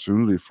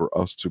opportunity for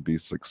us to be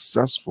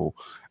successful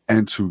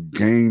and to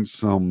gain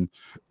some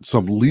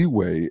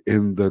leeway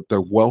in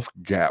the wealth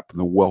gap and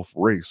the wealth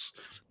race,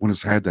 when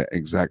it's had that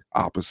exact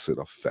opposite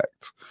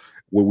effect.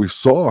 What we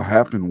saw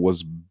happen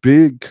was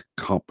big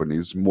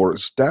companies, more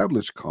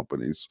established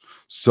companies,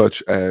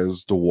 such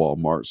as the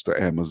Walmarts,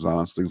 the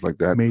Amazons, things like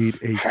that, Made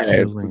a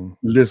killing.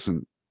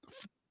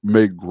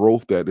 Made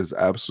growth that is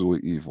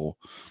absolutely evil.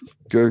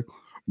 Okay.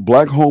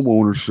 Black home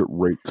ownership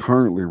rate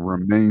currently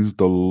remains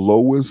the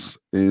lowest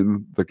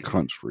in the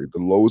country. The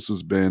lowest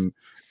has been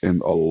in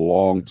a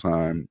long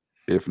time,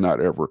 if not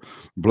ever.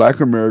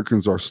 Black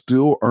Americans are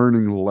still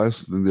earning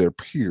less than their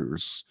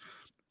peers,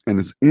 and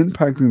it's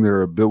impacting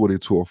their ability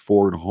to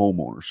afford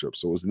home ownership.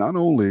 So it's not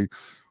only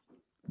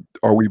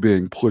are we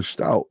being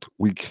pushed out,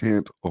 we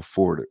can't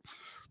afford it.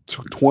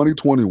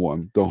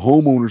 2021, the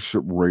home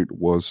ownership rate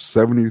was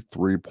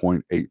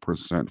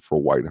 73.8%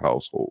 for white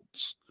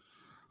households.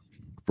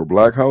 For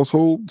Black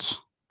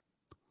households,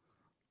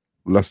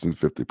 less than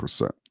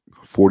 50%,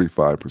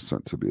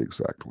 45% to be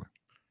exactly.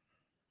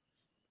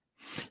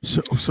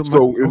 So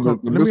in the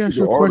midst of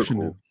the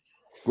article,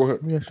 go ahead.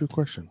 Let me ask you a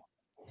question.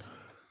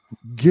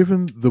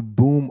 Given the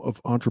boom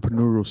of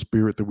entrepreneurial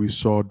spirit that we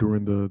saw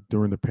during the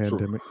Sure.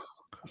 pandemic,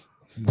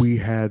 we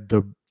had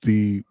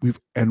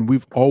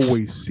we've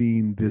always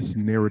seen this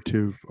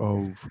narrative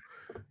of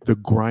the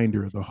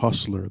grinder, the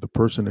hustler, the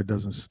person that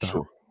doesn't stop.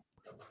 Sure.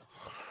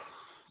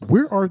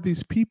 Where are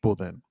these people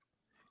then?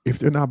 If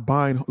they're not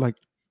buying, like,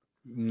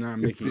 Not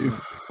if, making if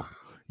enough.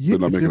 yeah, They're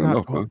not if making they're not,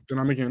 enough, man. They're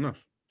not making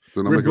enough.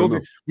 They're not We're making building.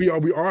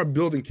 enough. We are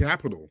building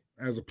capital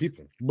as a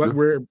people, but Yeah.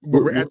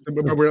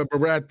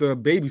 we're at the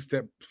baby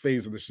step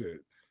phase of the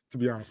shit. To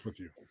be honest with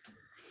you,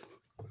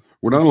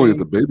 We're not I only at mean-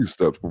 the baby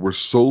steps, but we're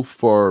so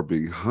far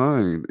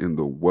behind in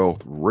the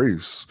wealth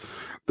race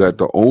that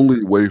the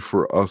only way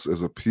for us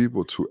as a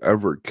people to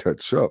ever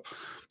catch up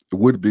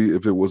would be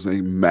if it was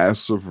a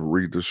massive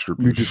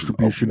redistribution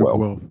redistribution of of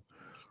wealth. wealth.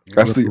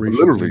 That's reparations,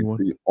 literally anyone?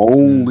 the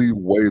only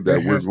way There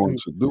that we're has going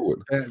to- to do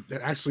it.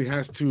 that actually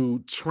has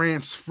to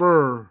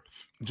transfer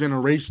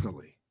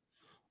generationally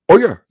Oh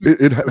yeah,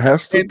 it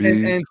has to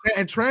be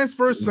and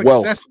transfer wealth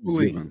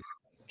successfully. given.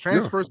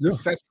 Transfer yeah.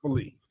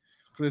 successfully.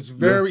 Because it's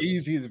very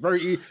easy. It's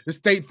very easy. The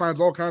state finds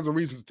all kinds of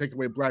reasons to take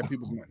away black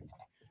people's money.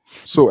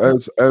 So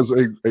as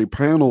a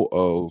panel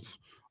of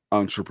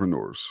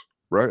entrepreneurs,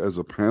 right? As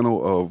a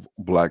panel of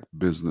black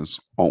business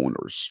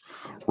owners,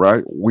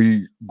 right?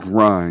 We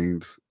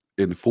grind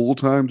in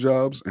full-time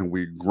jobs and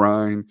we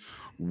grind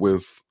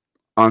with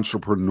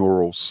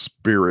entrepreneurial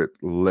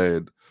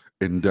spirit-led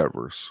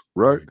endeavors,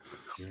 right?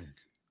 Yeah.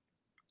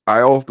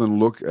 I often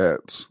look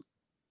at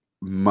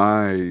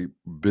my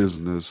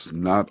business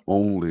not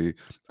only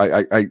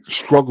I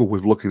struggle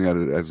with looking at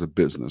it as a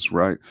business,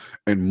 right?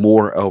 And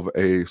more of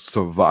a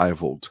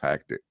survival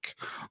tactic.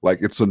 Like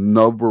it's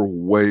another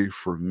way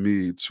for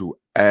me to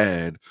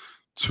add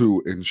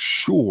to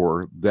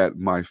ensure that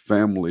my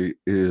family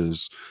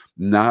is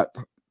not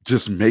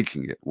just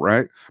making it,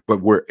 right?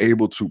 But we're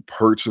able to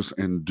purchase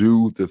and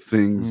do the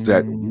things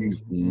that we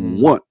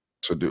want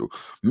to do.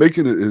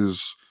 Making it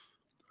is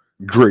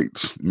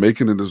great.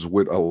 Making it is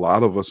what a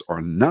lot of us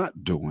are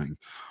not doing.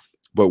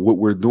 But what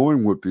we're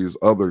doing with these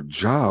other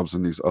jobs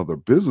and these other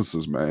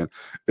businesses, man,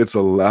 it's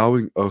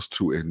allowing us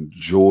to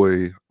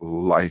enjoy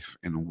life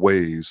in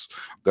ways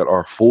that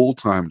our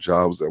full-time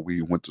jobs that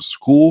we went to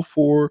school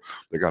for,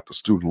 they got the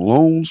student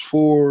loans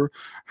for,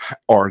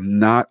 are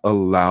not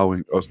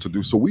allowing us to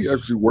do. So we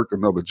actually work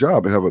another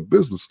job and have a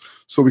business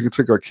so we can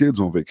take our kids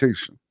on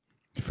vacation.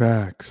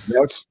 Facts.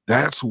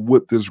 That's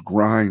what this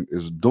grind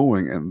is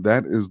doing, and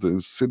that is the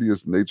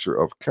insidious nature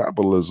of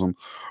capitalism.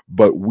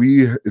 But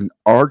we in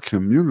our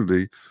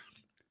community,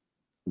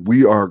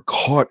 we are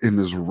caught in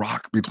this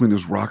rock between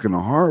this rock and a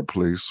hard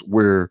place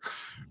where,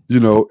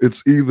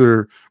 it's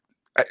either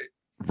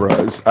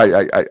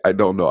I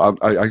don't know.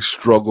 I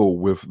struggle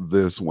with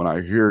this when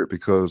I hear it,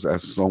 because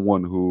as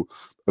someone who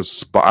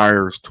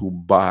aspires to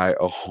buy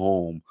a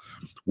home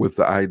with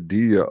the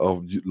idea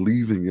of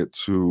leaving it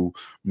to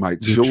my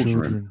Your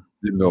children,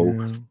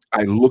 Yeah.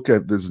 I look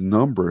at these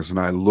numbers and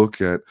I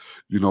look at,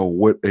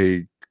 what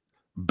a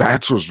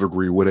bachelor's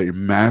degree, what a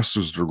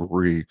master's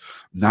degree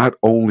not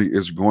only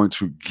is going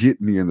to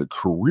get me in the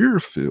career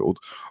field,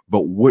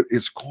 but what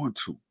it's going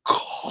to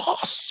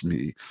cost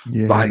me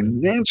Yeah.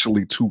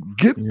 financially to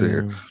get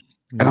there. Yeah.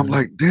 And I'm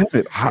like, damn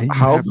it, And you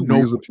how have do no,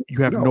 we as a people you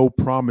have get out? no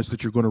promise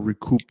that you're going to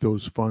recoup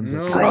those funds.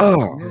 No, at the end of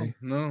the Bruh. day.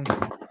 no.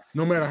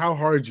 No matter how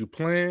hard you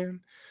plan,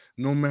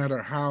 no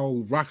matter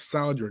how rock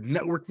solid your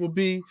network will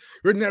be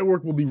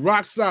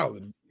rock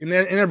solid and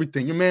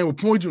everything. Your man will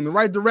point you in the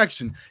right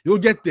direction. You'll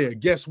get there.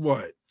 Guess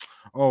what?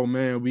 Oh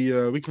man, we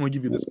can only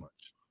give you this much.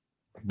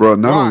 Bro,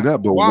 not only Why? that,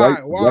 but Why?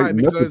 white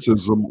Because-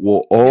 nepotism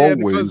will Yeah,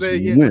 because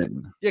always they-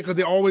 win. Yeah, because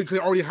they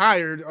already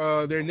hired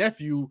their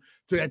nephew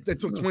that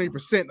took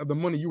 20% of the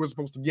money you were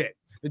supposed to get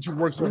that you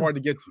worked so hard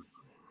to get to.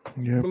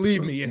 Yeah.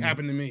 Believe me, it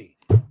happened to me.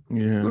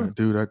 Yeah,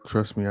 dude,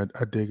 trust me, I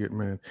dig it,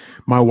 man.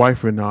 My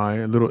wife and I,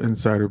 a little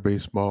insider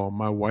baseball,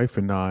 my wife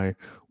and I,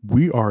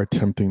 we are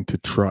attempting to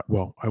try,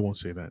 well, I won't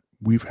say that.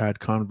 We've had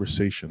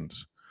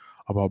conversations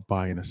about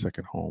buying a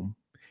second home.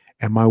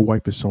 And my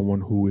wife is someone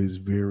who is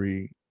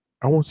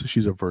I won't say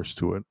she's averse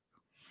to it,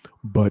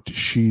 but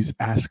she's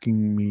asked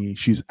me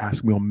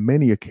on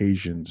many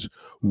occasions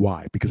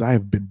why, because I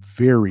have been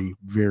very,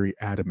 very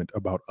adamant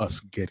about us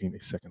getting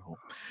a second home.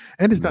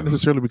 And it's not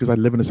necessarily because I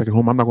live in a second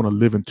home. I'm not going to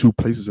live in two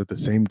places at the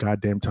same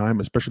goddamn time,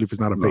 especially if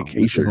it's not a No, we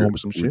vacation dig it. home or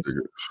some We shit. dig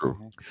it, sure.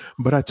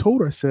 But I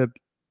told her, I said,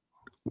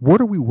 what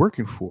are we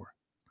working for?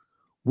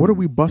 What are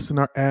we busting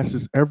our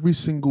asses every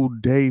single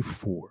day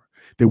for?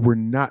 That we're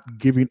not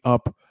giving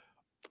up,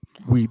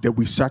 that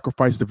we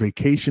sacrifice the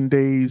vacation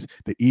days,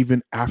 that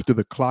even after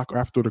the clock,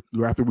 after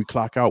we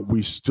clock out,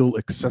 we're still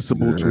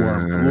accessible to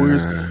our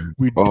employers.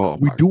 We Oh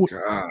we my do it.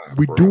 God,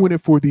 We're bro. doing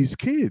it for these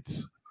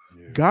kids.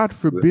 Yeah. God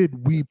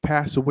forbid we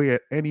pass away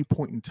at any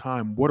point in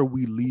time. What are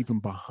we leaving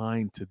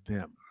behind to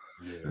them?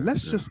 Yeah.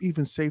 Let's just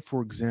even say,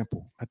 for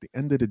example, at the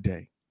end of the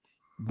day,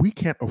 we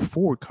can't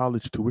afford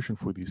college tuition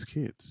for these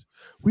kids.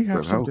 We have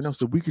That something helps. else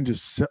that we can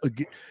just say,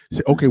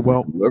 okay,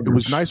 well, it was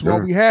Leverage, nice while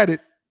yeah. we had it.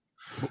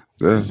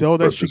 Yeah, Sell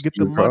that but shit, it's get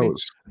the through money,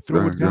 college.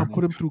 throw Yeah, it down, yeah.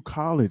 put them through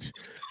college.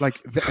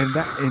 And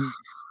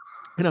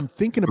And I'm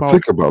thinking about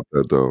Think about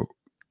that though.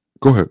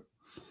 Go ahead.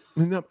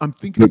 I'm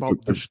thinking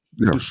about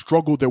the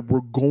struggle that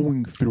we're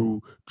going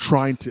through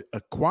trying to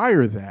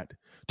acquire that.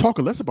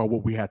 Talking less about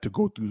what we had to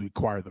go through to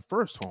acquire the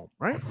first home,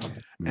 right?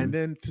 And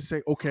then to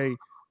say, okay,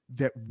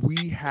 that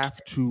we have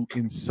to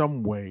in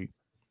some way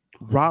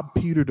rob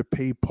Peter to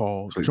pay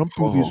Paul, jump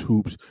through these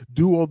hoops,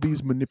 do all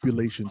these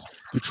manipulations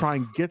to try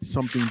and get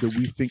something that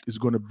we think is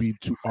going to be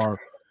to our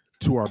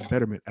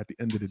betterment at the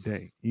end of the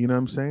day. You know what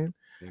I'm saying?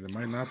 And it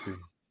might not be.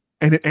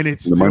 And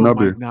it still might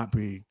not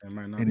be. It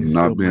might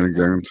not being a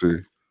guarantee.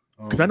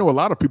 Because I know a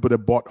lot of people that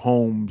bought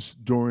homes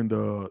during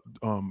the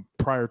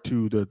prior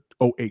to the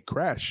 2008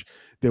 crash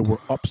that were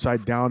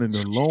upside down in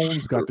their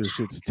loans, got their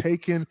shits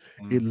taken.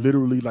 It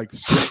literally like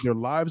stripped their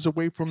lives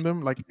away from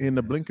them, like in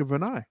the blink of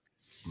an eye.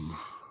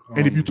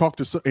 And if you talk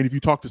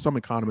to some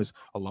economists,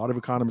 a lot of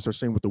economists are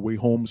saying with the way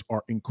homes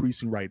are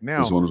increasing right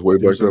now, it's on its way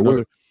back that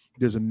way.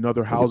 There's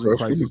another housing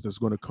crisis that's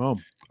going to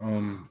come.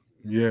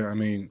 Yeah, I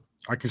mean,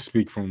 I can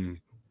speak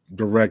from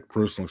direct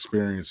personal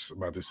experience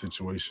about this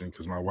situation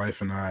because my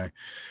wife and I,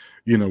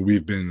 you know,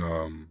 we've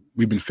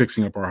been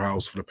fixing up our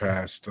house for the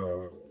past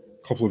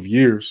couple of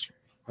years.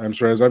 I'm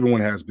sure as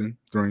everyone has been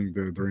during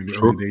the early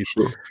days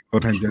of the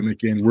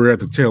pandemic, and we're at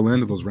the tail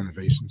end of those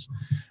renovations.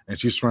 And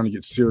she's trying to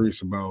get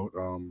serious about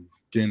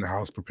getting the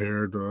house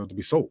prepared to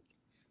be sold.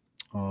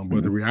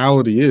 But the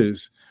reality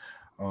is,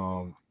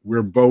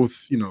 we're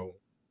both, you know,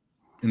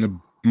 in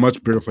a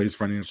much better place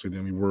financially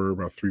than we were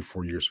about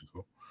 3-4 years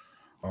ago.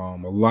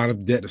 A lot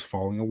of debt is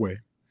falling away.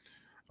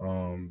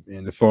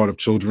 And the thought of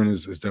children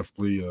is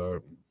definitely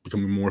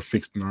becoming more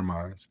fixed in our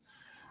minds,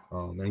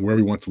 and where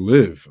we want to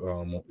live.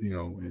 You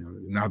know,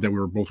 now that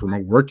we're both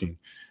remote working,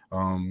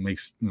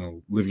 makes, you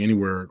know, living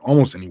anywhere,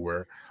 almost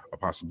anywhere, a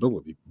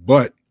possibility.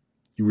 But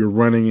we're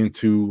running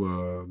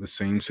into the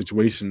same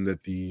situation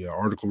that the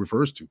article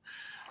refers to,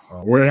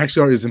 or it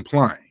actually is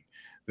implying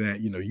that,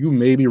 you know, you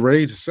may be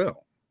ready to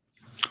sell,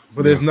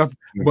 but there's nothing.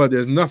 But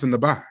there's nothing to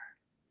buy.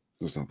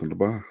 There's nothing to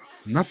buy.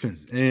 Nothing.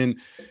 And,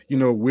 you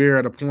know, we're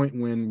at a point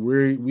when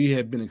we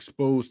have been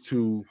exposed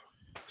to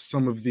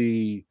some of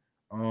the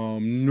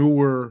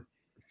newer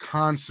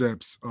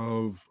concepts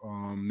of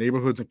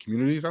neighborhoods and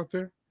communities out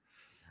there.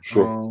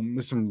 Sure.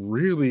 There's some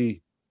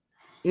really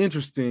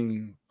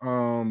interesting,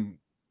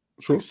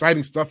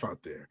 exciting stuff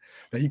out there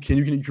that you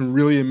can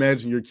really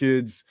imagine your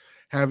kids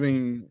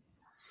having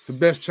the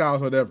best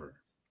childhood ever.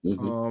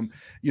 You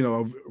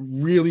know,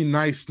 really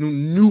nice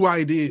new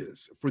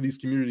ideas for these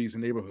communities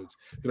and neighborhoods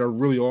that are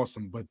really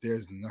awesome, but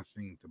there's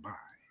nothing to buy.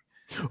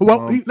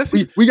 Well,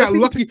 we got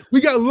lucky. We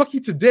got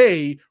lucky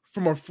today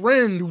from a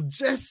friend who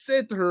just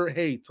said to her,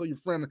 "Hey, tell your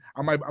friend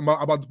I'm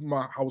about to put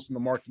my house in the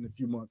market in a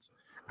few months."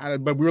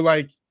 But we were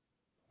like,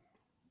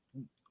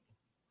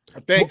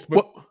 "Thanks,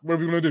 but what are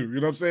we gonna do?" You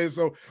know what I'm saying?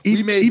 So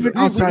we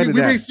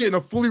may sit in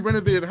a fully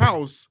renovated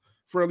house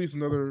for at least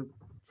another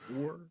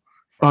 4.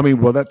 I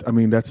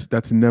mean,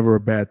 that's never a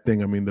bad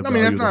thing. I mean,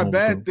 that's not a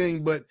bad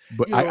thing, but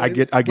you know, I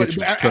get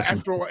you.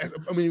 After all,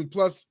 I mean,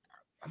 plus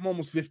I'm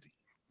almost 50.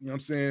 You know what I'm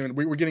saying?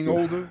 We're getting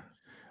older.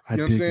 You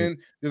know what I'm saying?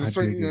 There's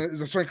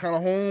a certain kind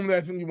of home that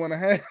I think you want to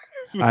have.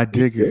 I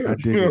dig it. I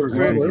dig you know it.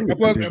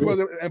 What I'm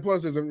saying? And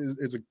plus, there's a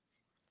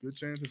good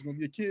chance there's going to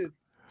be a kid.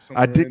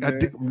 I dig,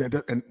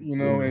 and you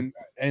know,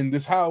 and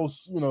this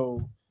house, you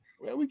know.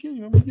 Well, we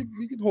can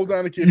hold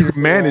down the kid. You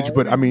can manage,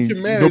 but I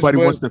mean, no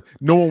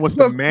one wants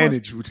to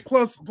manage.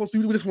 Plus,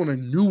 we just want a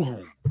new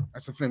home.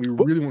 That's the thing. We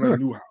really want a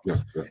new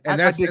house, and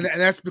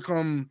that's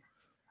become.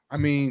 I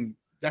mean,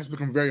 that's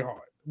become very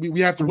hard.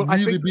 We have to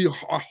really be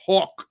a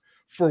hawk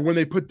for when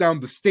they put down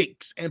the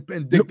stakes and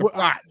dig the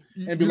plot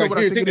and be like,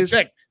 here,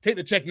 take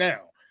the check now.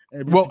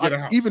 Well,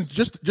 even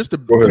just to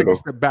take a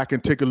step back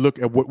and take a look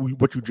at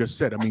what you just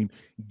said. I mean,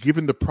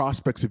 given the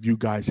prospects of you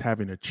guys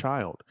having a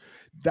child,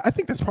 I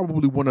think that's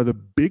probably one of the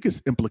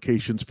biggest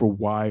implications for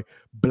why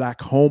Black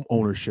home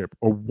ownership,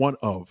 or one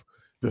of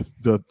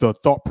the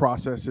thought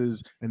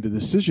processes and the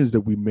decisions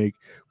that we make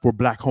for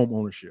Black home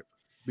ownership.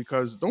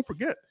 Because don't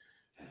forget,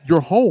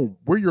 your home,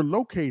 where you're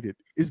located,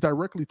 is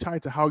directly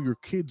tied to how your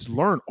kids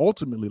learn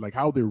ultimately, like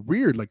how they're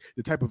reared, like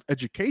the type of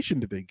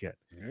education that they get.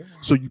 Yeah.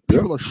 So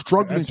people are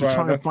struggling to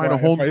try and find a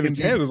home.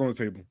 Canada's on the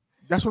table.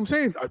 That's what I'm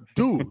saying,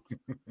 dude.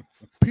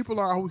 People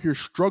are out here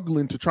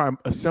struggling to try and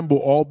assemble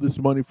all this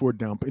money for a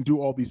down and do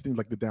all these things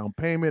like the down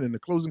payment and the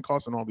closing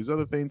costs and all these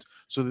other things,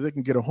 so that they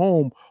can get a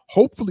home,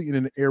 hopefully in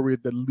an area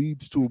that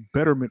leads to a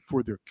betterment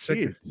for their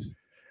kids.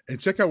 And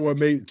check out what's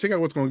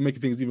going to make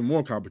things even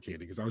more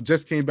complicated. Because I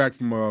just came back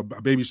from a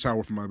baby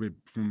shower from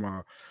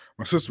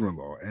my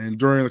sister-in-law, and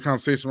during the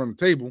conversation around the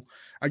table,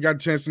 I got a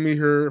chance to meet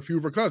a few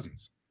of her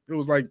cousins. It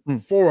was like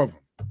 4 of them.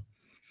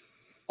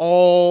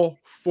 All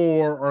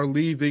 4 are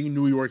leaving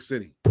New York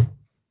City.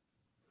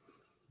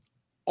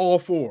 All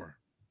 4,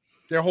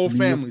 their whole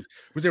families.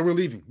 We said, we're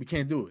leaving. We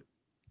can't do it.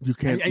 You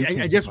can't.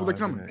 And guess where they're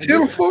coming? You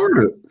can't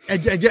afford it.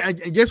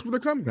 And guess where they're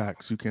coming?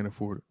 Facts. You can't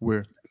afford it.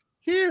 Where?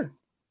 Here.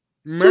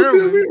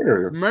 Maryland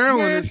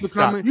is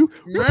becoming. You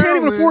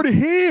can't even afford it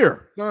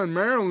here. Son,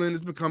 Maryland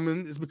is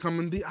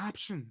becoming the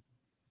option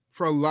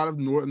for a lot of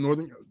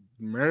northern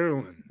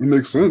Maryland. It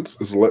makes sense.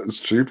 It's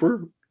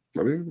cheaper.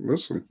 I mean,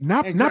 listen.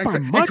 Not by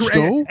much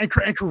though. And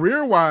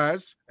career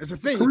wise, it's a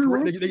thing.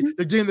 Career-wise,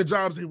 They're getting the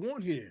jobs they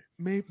want here.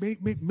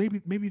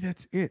 Maybe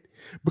that's it.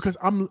 Because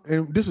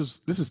and this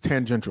is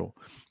tangential,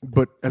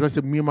 but as I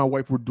said, me and my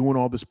wife were doing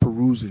all this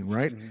perusing,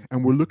 right? Mhm.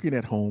 And we're looking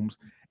at homes,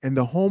 and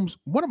the homes.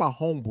 One of my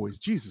homeboys,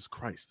 Jesus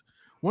Christ,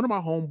 one of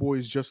my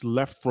homeboys just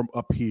left from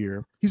up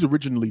here. He's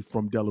originally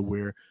from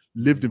Delaware,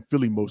 lived in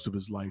Philly most of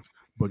his life,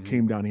 but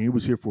came down here. He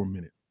was here for a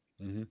minute,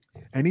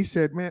 and he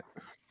said, "Man,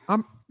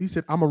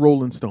 I'm a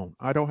Rolling Stone.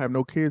 I don't have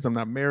no kids. I'm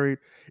not married.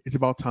 It's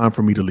about time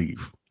for me to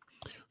leave."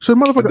 So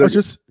the motherfucker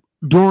just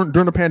during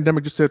the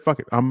pandemic just said, "Fuck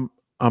it, I'm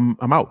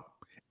out,"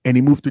 and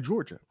he moved to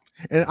Georgia.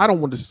 And I don't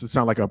want this to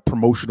sound like a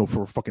promotional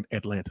for fucking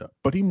Atlanta,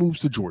 but he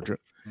moves to Georgia,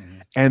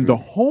 and the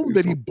home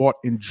that he bought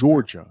in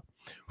Georgia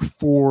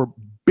for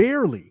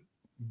barely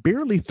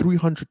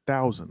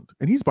 $300,000,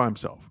 and he's by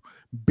himself,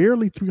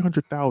 barely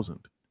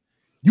 $300,000.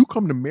 You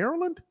come to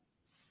Maryland,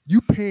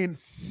 you paying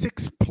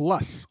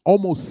 6+,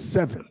 almost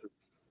 7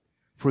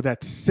 for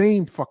that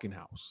same fucking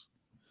house.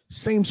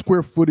 Same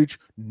square footage,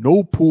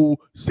 no pool,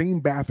 same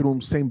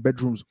bathrooms, same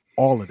bedrooms,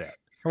 all of that.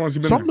 How long has he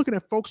been So there? I'm looking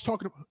at folks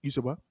talking about, you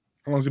said what?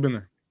 How long has he been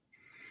there?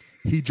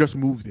 He just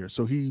moved there.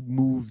 So he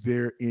moved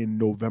there in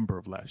November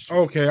of last year.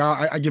 Okay,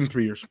 I give him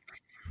 3 years.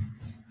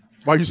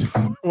 Why you say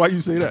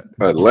that?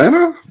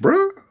 Atlanta,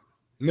 bro.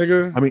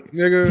 Nigga, I mean,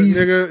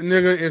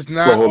 nigga, it's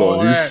not. Well, hold all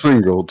on, he's that.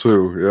 single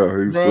too.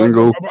 Yeah, he's Bro,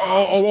 single.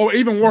 Oh,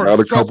 even worse.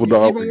 Got a Trust couple me,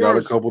 dollars. even Got a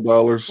worse. couple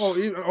dollars. No,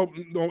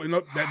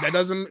 that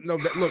doesn't. No,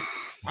 that, look,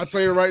 I'll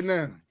tell you right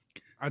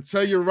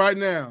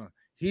now.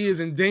 He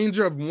is in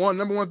danger of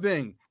number one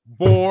thing: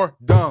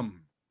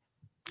 boredom.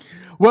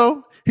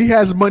 Well, he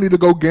has money to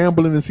go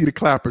gambling and see the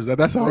Clappers.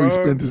 That's how he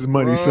spends his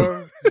money.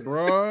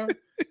 Bro,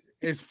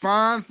 it's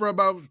fine for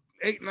about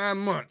 8-9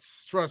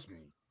 months. Trust me.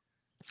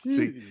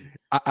 See,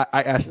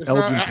 I asked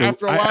Elgin.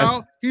 After a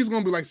while, he's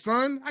gonna be like,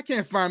 "Son, I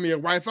can't find me a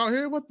wife out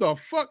here. What the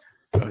fuck?"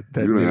 You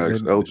didn't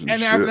ask Elgin And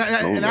shit.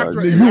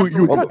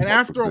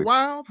 after a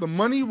while, the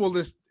money will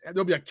just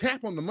there'll be a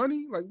cap on the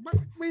money. Like, what?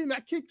 Wait, I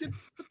can't get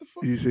what the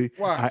fuck? You see,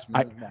 Watch,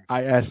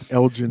 I asked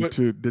Elgin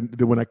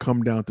when I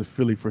come down to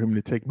Philly for him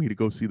to take me to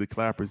go see the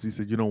Clappers. He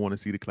said, "You don't want to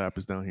see the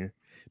Clappers down here.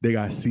 They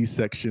got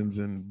C-sections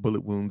and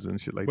bullet wounds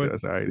and shit like that."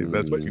 That's all right. If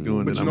that's what you're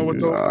doing, but then you know what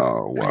though?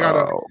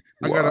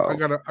 I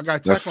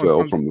got that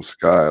fell from the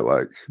sky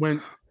like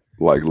when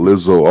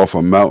Lizzo off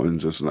a mountain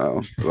just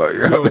now. Like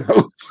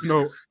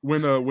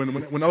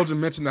when Elgin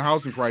mentioned the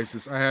housing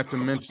crisis, I have to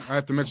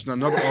mention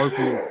another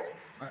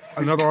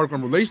article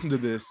in relation to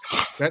this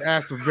that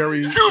asked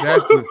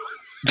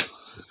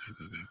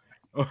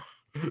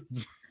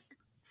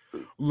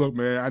look,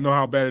 man, I know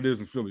how bad it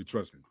is in Philly.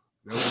 Trust me,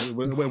 it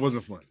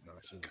wasn't fun.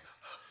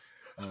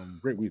 No,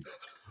 great weed.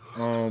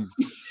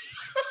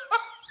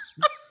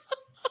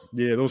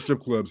 Yeah, those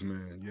strip clubs,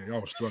 man. Yeah,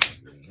 y'all were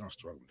struggling.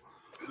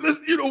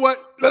 You know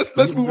what?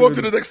 Let's move on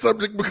to the next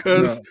subject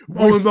because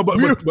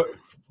but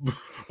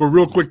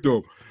real quick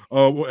though,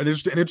 an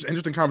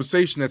interesting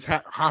conversation that's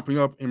hopping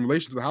up in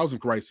relation to the housing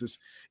crisis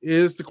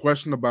is the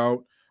question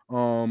about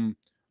the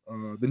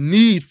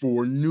need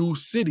for new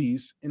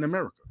cities in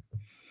America.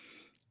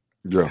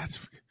 Yeah,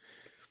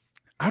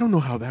 I don't know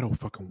how that'll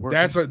fucking work.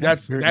 That's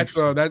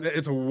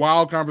it's a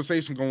wild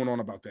conversation going on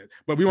about that.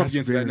 But we won't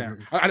get into that now.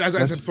 I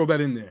just throw that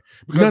in there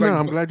because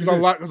I'm glad you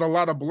did. Because a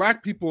lot of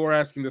black people are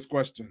asking this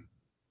question.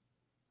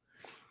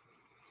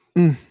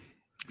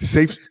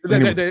 Safe.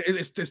 Anyway.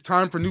 It's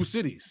time for new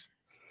cities.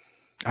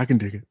 I can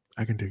dig it.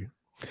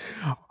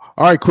 All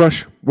right,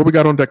 Crush. What we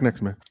got on deck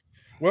next, man?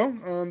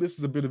 Well, this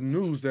is a bit of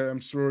news that I'm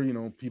sure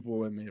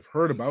people may have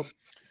heard about,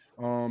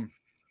 and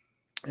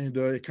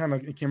it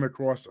came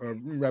across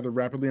rather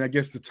rapidly. And I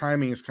guess the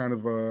timing is kind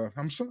of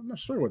I'm not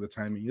sure what the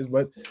timing is,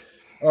 but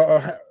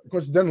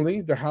coincidentally,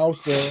 the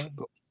House has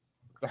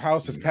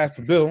passed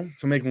a bill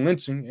to make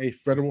lynching a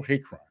federal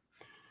hate crime.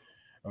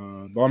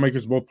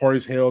 Lawmakers of both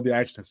parties hailed the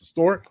action as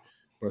historic,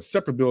 but a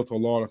separate bill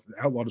to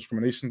outlaw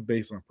discrimination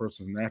based on a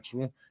person's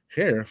natural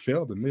hair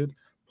failed amid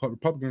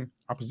Republican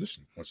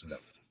opposition,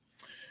 coincidentally.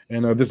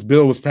 And this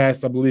bill was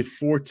passed, I believe,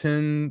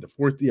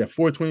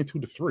 422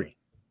 to 3.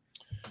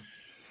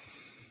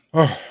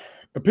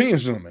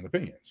 Opinions, gentlemen,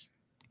 opinions.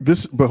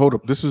 But hold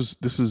up. This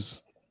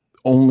is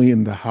only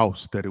in the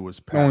House that it was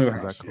passed. Only the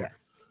House, yeah.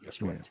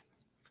 That's right.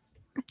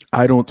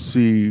 I don't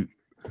see.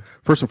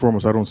 First and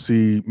foremost, I don't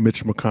see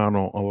Mitch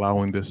McConnell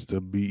allowing this to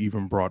be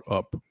even brought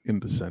up in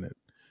the Senate,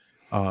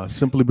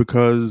 simply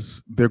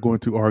because they're going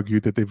to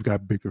argue that they've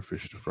got bigger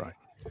fish to fry.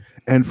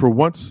 And for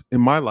once in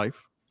my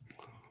life,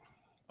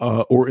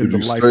 or in the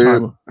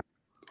lifetime.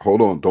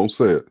 Hold on, don't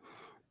say it.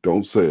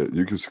 Don't say it.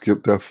 You can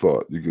skip that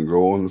thought. You can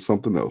go on to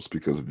something else,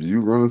 because if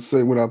you're going to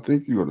say what I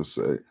think you're going to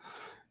say,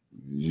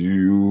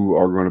 you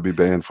are going to be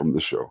banned from the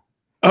show.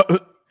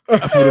 For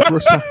the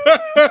first time.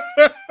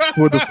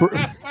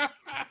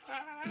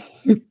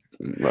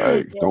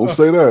 Like, don't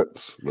say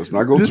that. Let's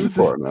not go too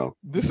far now.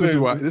 This is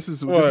one of the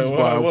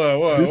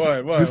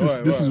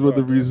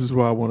reasons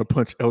why I want to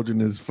punch Elgin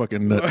in his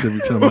fucking nuts every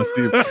time I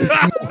see him.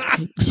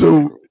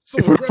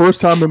 So for the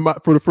first time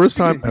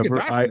he can ever,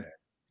 die from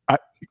that.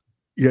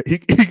 he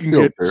can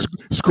get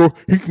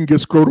he can get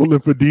scrotal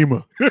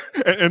lymphedema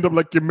and end up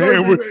like your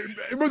man.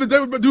 Remember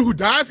the dude who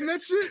died from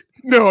that shit?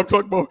 No, I'm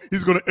talking about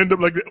he's gonna end up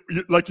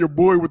like your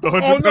boy with the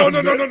 100. Oh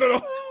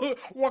no!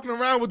 Walking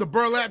around with the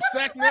burlap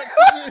sack nuts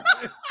and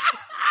shit.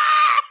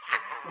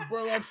 The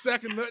burlap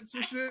sack and nuts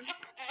and shit.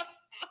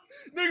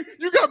 Nigga,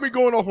 you got me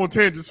going off on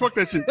tangents. Fuck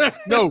that shit.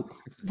 No,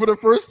 for the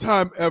first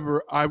time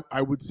ever,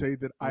 I would say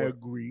that I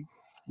agree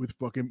with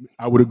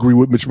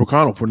Mitch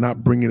McConnell for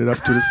not bringing it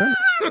up to the Senate.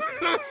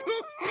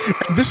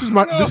 This is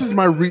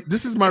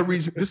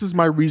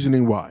my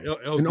reasoning why.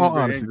 In all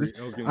honesty,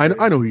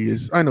 I know he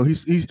is. I know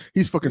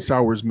he's fucking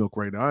sour as milk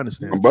right now. I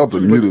understand. I'm about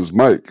to mute his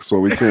mic so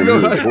we can't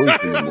hear his voice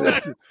anymore.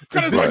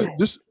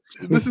 This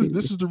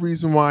is the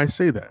reason why I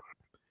say that.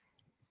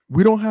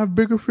 We don't have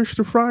bigger fish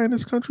to fry in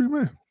this country,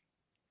 man.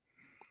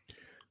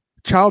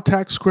 Child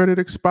tax credit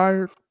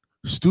expired.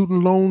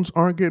 Student loans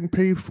aren't getting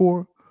paid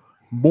for.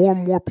 More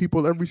and more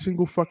people every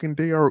single fucking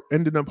day are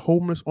ending up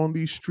homeless on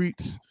these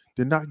streets.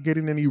 They're not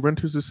getting any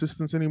renters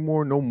assistance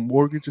anymore. No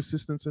mortgage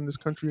assistance in this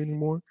country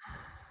anymore.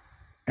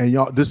 And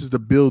y'all, this is the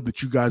bill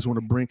that you guys want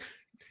to bring.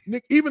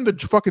 Nick, even the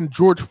fucking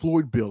George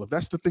Floyd bill, if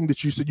that's the thing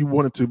that you said you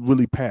wanted to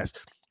really pass.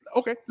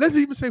 Okay, let's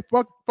even say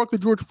fuck the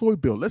George Floyd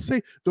bill. Let's say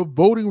the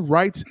Voting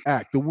Rights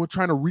Act, the one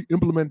trying to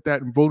re-implement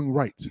that in voting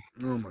rights.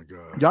 Oh my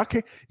God.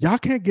 Y'all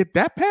can't get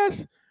that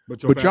passed.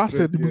 But y'all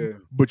said,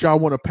 but y'all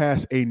want to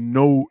pass a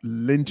no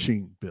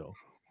lynching bill.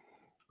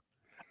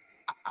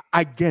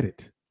 I get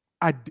it.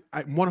 I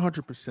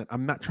 100%.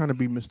 I'm not trying to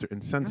be Mr.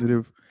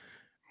 Insensitive.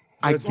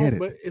 I get it.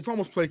 But it's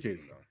almost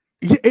placating though.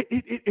 Yeah,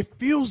 it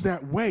feels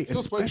that way,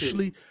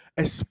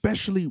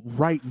 especially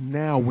right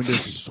now when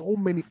there's so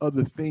many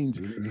other things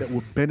that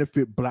would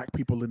benefit Black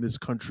people in this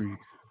country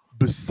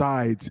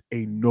besides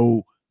a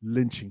no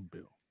lynching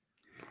bill.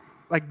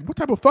 Like, what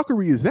type of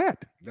fuckery is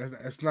that?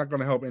 That's not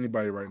going to help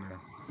anybody right now.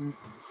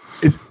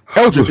 Is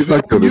Eldridge, is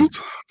that you?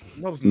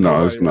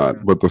 No, it's not.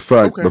 Right, but the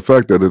fact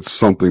that it's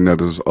something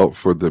that is up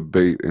for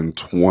debate in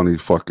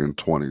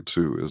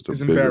 2022 is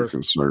the bigger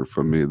concern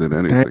for me than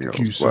anything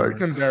else. Like,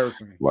 it's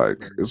embarrassing.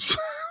 Like it's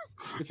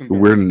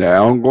we're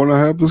now going to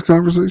have this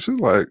conversation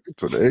like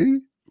today.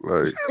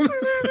 Like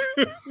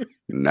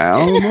now,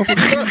 hold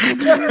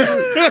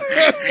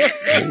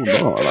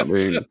on. I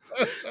mean,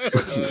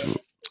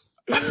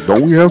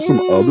 don't we have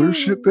some other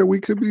shit that we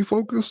could be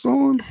focused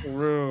on?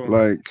 Real.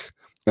 Like.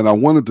 And I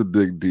wanted to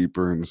dig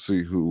deeper and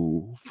see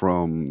who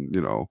from,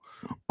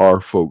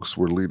 our folks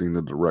were leading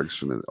the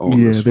direction on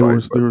this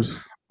fight. There was.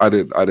 I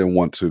didn't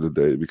want to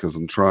today because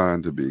I'm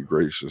trying to be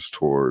gracious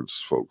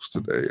towards folks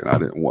today, and I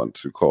didn't want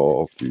to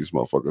call these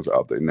motherfuckers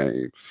out their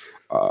name.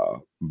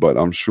 But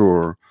I'm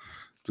sure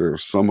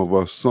there's some of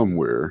us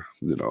somewhere,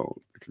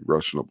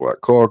 Congressional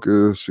Black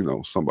Caucus,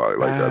 somebody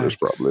like that is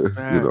probably,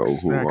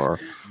 who are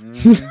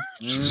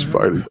just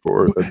fighting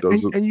for it. That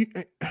doesn't. And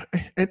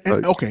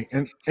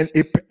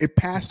it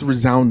passed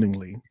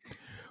resoundingly,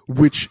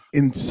 which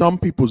in some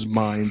people's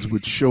minds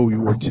would show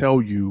you or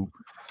tell you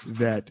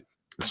that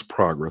this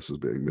progress is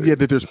being made. Yeah,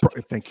 that there's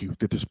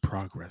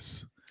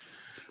progress.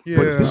 Yeah.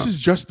 But this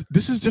is just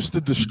a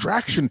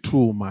distraction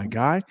tool, my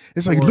guy.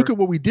 It's like, look at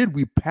what we did.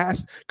 We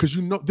passed, because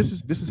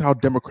this is how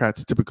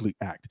Democrats typically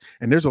act.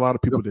 And there's a lot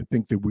of people that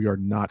think that we are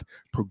not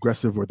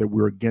progressive, or that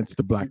we're against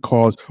the Black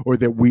cause, or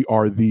that we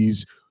are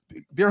these.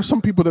 There are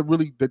some people that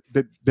really that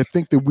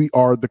think that we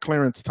are the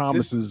Clarence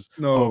Thomases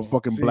of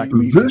fucking Black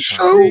media. This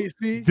show,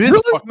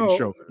 this fucking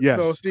show, yes.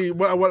 No, see,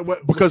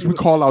 what because we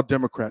call out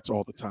Democrats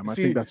all the time. I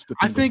think that's the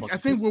thing. I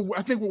think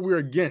what we're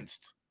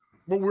against.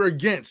 What we're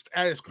against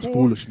at its core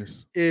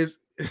foolishness is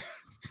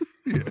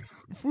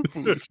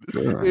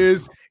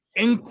is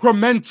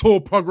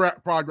incremental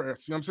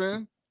progress. You know what I'm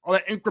saying? All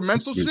that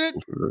incremental shit.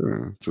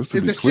 Just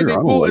to be clear, I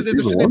don't like is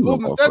the shit they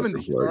pulled in the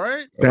 70s. All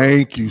right.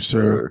 Thank you,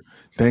 sir.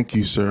 Thank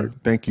you, sir.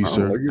 Thank you,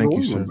 sir. Thank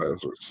you, sir.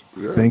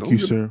 Thank you,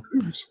 sir.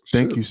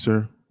 Thank you,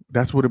 sir.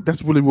 That's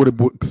really what it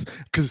was.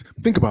 Because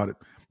think about it.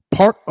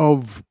 Part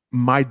of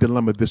my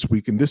dilemma this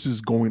week, and this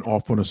is going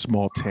off on a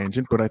small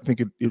tangent, but I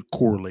think it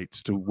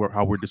correlates to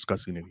how we're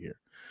discussing it here.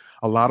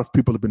 A lot of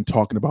people have been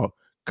talking about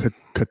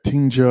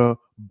Ketanji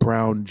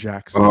Brown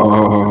Jackson.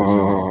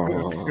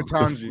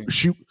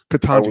 Ketanji.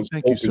 Ketanji.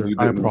 Thank you, sir.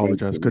 I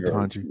apologize,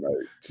 Ketanji.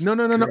 No.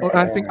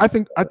 I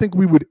think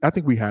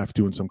we have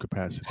to in some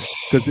capacity,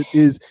 because it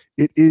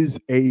is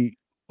a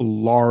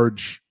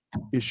large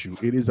issue.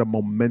 It is a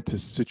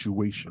momentous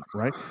situation,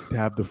 right? To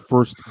have the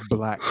first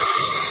Black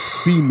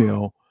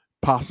female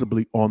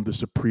possibly on the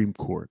Supreme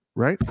Court,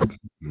 right?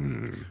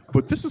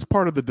 But this is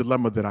part of the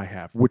dilemma that I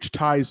have, which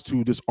ties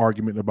to this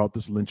argument about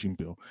this lynching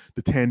bill,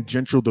 the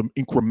tangential, the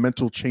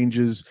incremental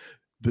changes,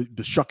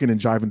 the shucking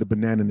and jiving, the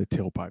banana in the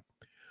tailpipe.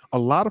 A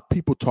lot of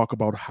people talk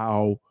about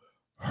how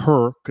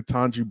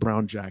Ketanji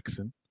Brown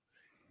Jackson,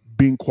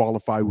 being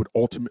qualified would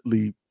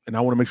ultimately, and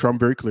I want to make sure I'm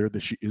very clear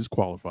that she is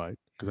qualified,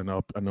 because I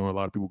know a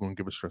lot of people are going to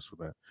give us stress for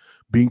that.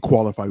 Being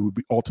qualified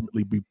would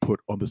ultimately be put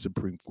on the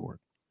Supreme Court.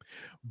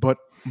 But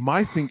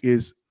my thing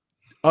is,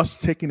 us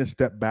taking a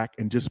step back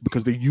and just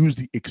because they use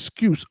the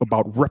excuse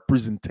about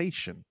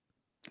representation,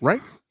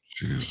 right?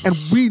 Jesus. And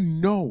we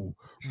know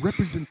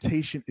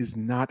representation is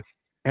not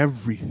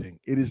everything.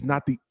 It is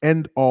not the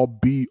end all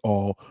be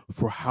all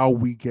for how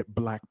we get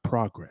Black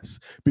progress.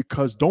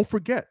 Because don't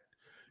forget,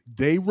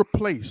 they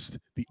replaced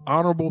the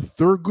Honorable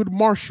Thurgood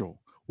Marshall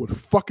with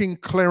fucking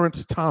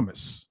Clarence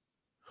Thomas,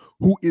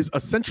 who is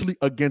essentially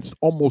against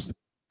almost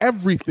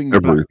everything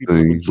Black people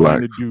have been trying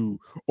to do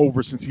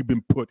over since he's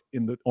been put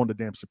on the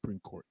damn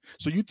Supreme Court.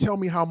 So you tell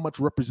me how much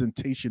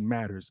representation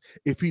matters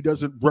if he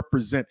doesn't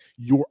represent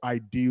your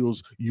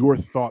ideals, your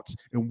thoughts,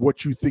 and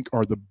what you think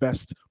are the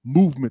best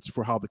movements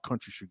for how the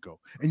country should go.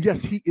 And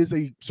yes, he is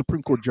a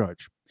Supreme Court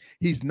judge.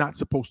 He's not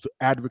supposed to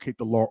advocate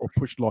the law or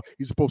push law.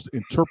 He's supposed to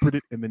interpret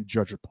it and then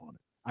judge upon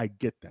it. I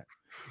get that.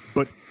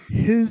 But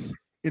his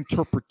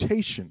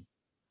interpretation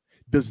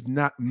does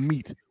not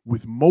meet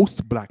with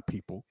most Black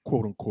people,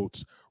 quote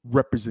unquote,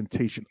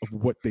 representation of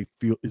what they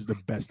feel is the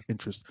best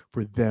interest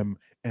for them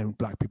and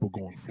Black people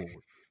going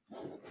forward.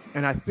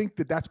 And I think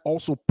that that's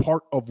also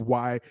part of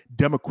why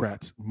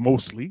Democrats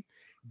mostly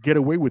get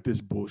away with this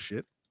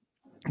bullshit,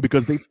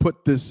 because they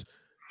put this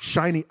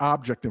shiny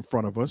object in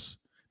front of us,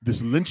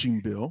 this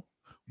lynching bill,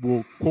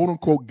 will quote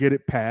unquote get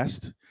it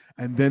passed,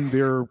 and then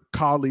their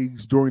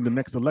colleagues during the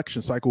next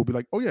election cycle will be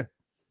like, oh yeah,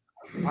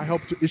 I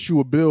helped to issue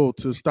a bill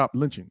to stop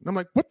lynching. And I'm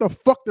like, what the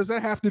fuck does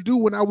that have to do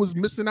when I was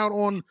missing out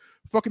on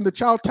fucking the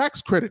child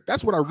tax credit?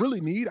 That's what I really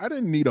need. I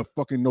didn't need a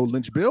fucking no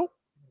lynch bill.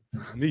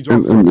 I need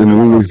y'all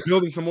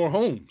building some more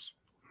homes.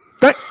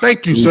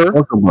 Thank you, sir.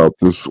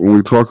 When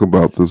we talk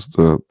about this,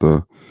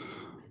 the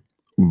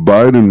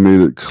Biden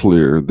made it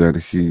clear that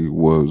he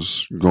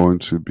was going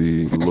to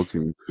be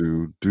looking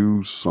to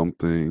do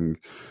something.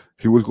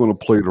 He was going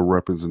to play the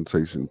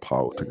representation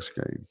politics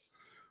game.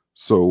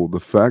 So the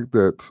fact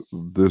that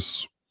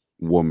this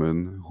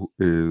woman who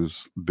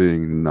is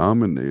being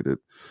nominated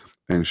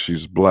and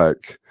she's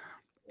Black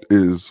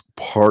is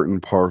part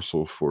and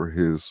parcel for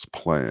his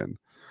plan.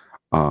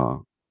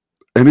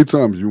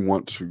 Anytime you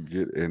want to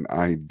get an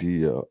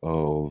idea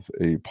of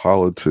a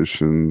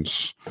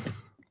politician's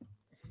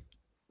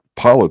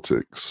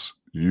politics,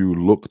 you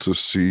look to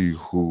see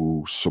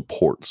who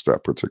supports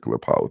that particular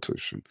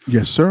politician.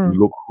 Yes, sir. You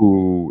look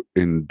who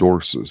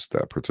endorses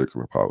that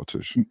particular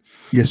politician.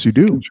 Yes, you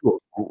do. Gives you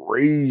a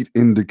great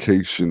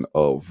indication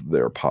of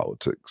their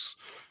politics.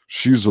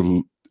 She's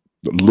a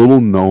little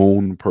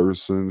known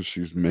person.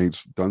 She's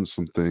done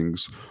some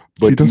things,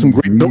 but she's done some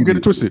great. Don't get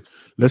it twisted.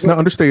 Let's not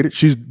understate it.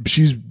 She's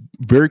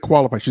very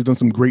qualified. She's done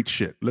some great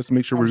shit. Let's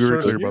make sure we're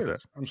very clear about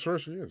that. I'm sure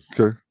she is.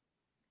 Okay,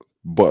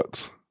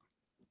 but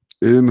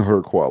in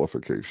her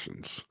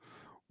qualifications,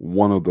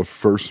 one of the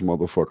first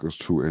motherfuckers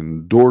to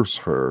endorse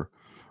her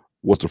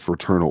was the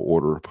Fraternal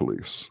Order of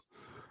Police,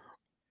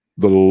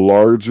 the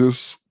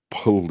largest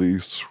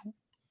police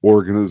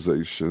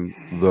organization,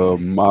 the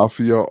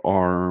mafia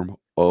arm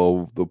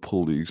of the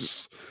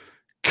police,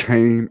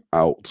 came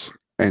out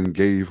and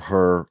gave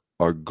her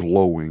a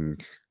glowing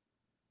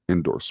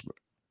endorsement.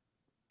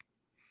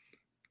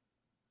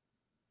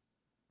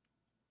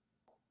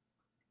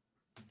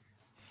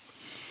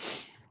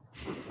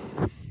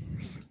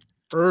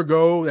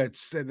 Ergo,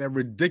 that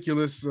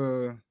ridiculous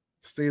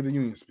State of the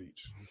Union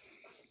speech.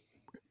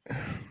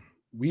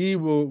 We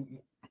will,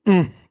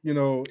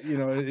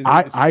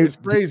 it's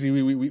crazy.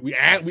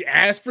 We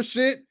ask for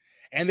shit,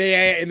 and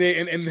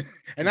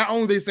not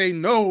only they say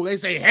no, they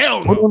say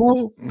hell no.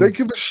 No. They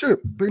give a shit.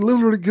 They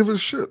literally give a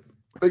shit.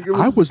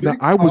 I was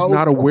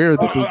not aware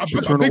that the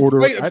Fraternal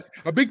Order.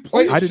 A big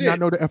plate. I did not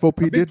know the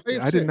FOP did.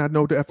 I did not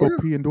know the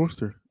FOP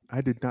endorsed her.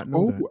 I did not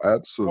know that.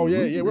 Absolutely.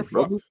 Oh yeah, we're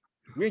fucked.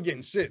 We ain't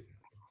getting shit.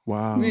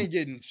 Wow. We ain't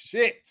getting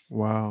shit.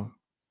 Wow.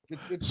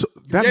 So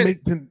that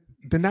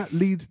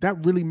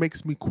really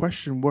makes me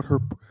question what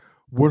her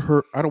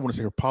I don't want to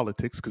say her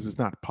politics, because it's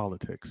not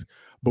politics,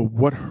 but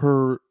what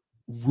her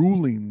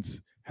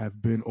rulings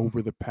have been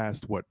over the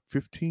past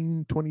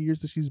 15, 20 years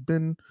that she's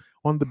been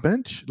on the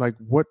bench. Like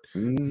what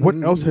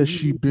else has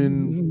she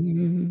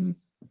been?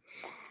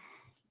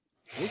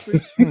 We'll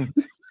see.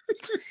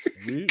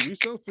 we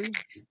shall see.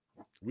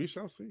 We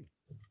shall see.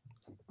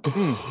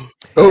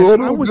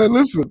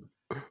 Listen.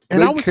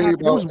 And there was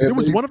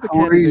one of the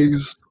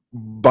candidates,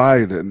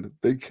 Biden.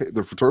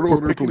 The Fraternal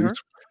Order of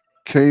Police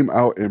came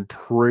out and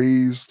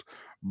praised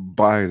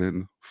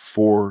Biden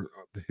for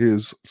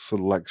his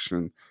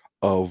selection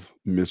of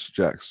Miss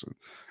Jackson,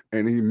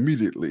 and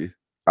immediately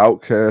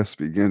Outkast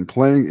began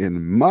playing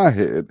in my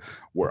head,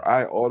 where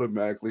I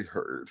automatically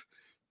heard,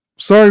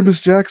 "Sorry, Miss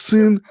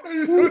Jackson,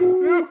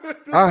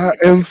 I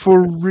am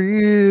for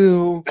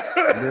real."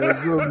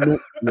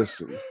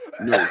 Listen,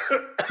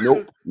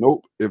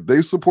 nope. If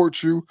they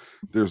support you,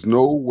 there's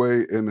no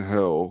way in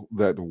hell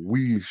that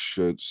we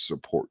should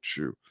support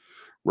you,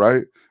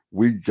 right?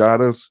 We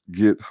gotta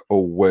get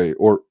away,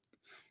 or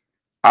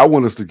I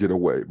want us to get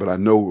away, but I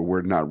know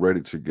we're not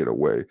ready to get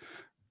away.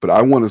 But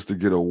I want us to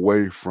get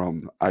away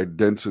from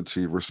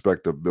identity,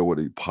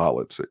 respectability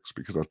politics,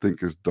 because I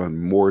think it's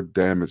done more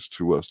damage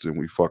to us than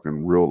we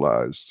fucking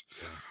realized.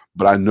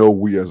 But I know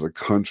we as a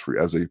country,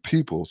 as a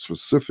people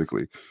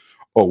specifically,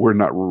 we're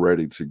not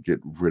ready to get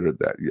rid of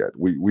that yet.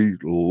 We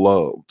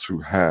love to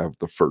have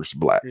the first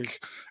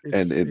black.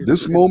 And in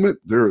this moment,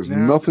 there is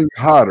nothing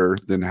hotter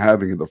than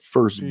having the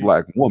first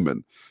black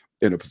woman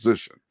in a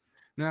position.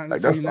 Now,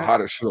 like that's the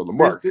hottest shit on the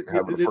market,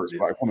 having the first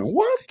black woman.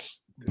 What?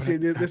 See,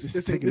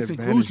 this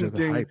inclusion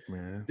thing, hype,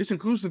 man. This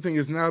inclusion thing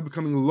is now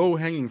becoming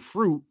low-hanging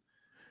fruit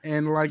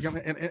and like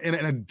and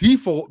a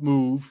default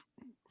move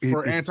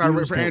for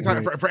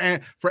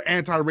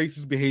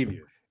anti-racist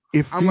behavior.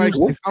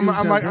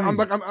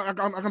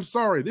 I'm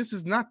sorry. This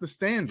is not the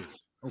standard.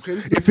 Okay,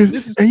 this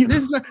is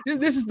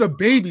the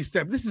baby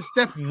step. This is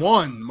step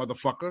one,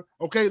 motherfucker.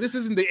 Okay, this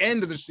isn't the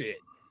end of the shit.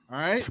 All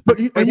right, but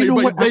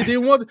they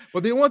want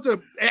to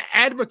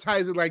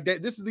advertise it like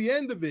that. This is the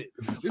end of it.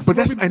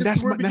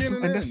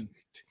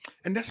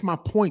 That's my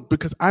point,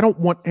 because I don't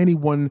want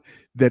anyone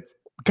that,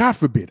 God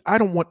forbid, I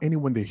don't want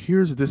anyone that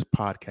hears this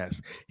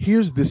podcast,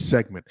 hears this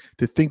segment,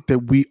 to think that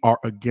we are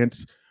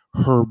against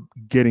her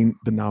getting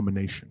the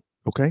nomination.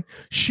 Okay,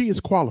 she is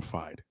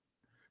qualified.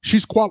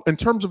 She's in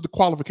terms of the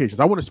qualifications.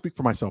 I want to speak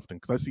for myself then,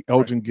 because I see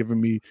Elgin giving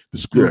me the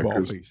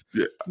screwball face.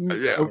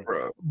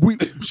 Bro.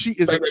 She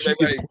is.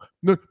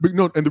 No.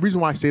 And the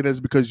reason why I say that is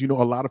because a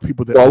lot of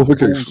people that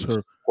oppose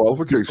her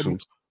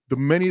qualifications.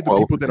 Many of the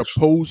people that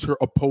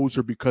oppose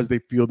her because they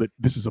feel that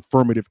this is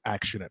affirmative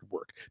action at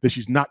work, that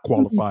she's not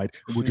qualified,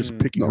 and we're just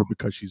picking her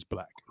because she's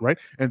black, right?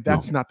 And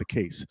that's not the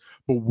case.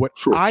 But what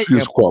she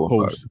is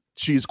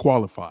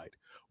qualified.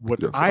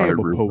 What I am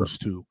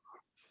opposed to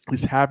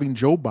is having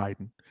Joe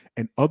Biden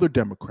and other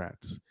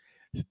Democrats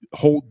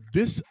hold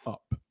this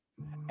up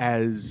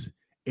as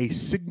a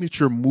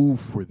signature move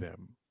for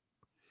them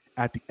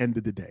at the end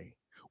of the day,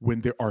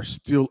 when there are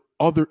still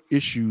other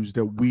issues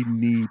that we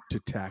need to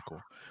tackle.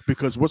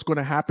 Because what's going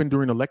to happen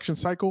during election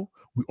cycle,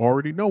 we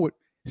already know it.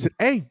 He said,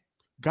 hey,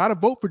 got to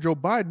vote for Joe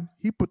Biden.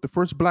 He put the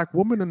first black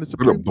woman in the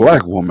Supreme Court. Put a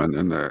black woman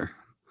in there.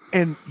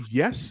 And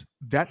yes,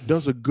 that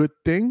does a good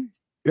thing.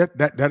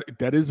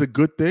 That is a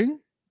good thing,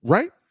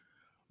 right?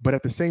 But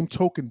at the same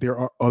token, there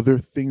are other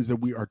things that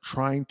we are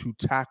trying to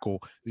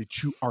tackle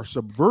that you are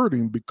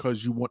subverting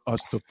because you want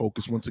us to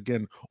focus once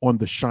again on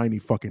the shiny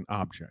fucking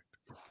object.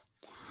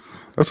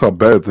 That's how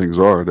bad things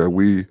are.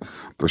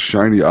 The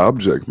shiny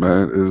object,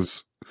 man,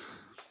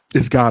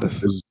 it's got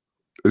us.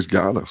 It's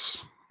got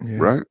us. Yeah,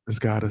 right? It's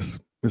got us.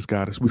 It's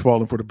got us. We're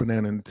falling for the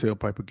banana in the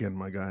tailpipe again,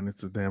 my guy, and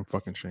it's a damn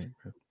fucking shame,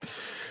 man.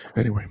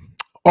 Anyway,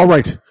 all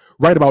right.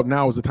 Right about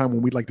now is the time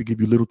when we'd like to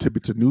give you little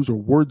tidbits of news or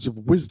words of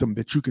wisdom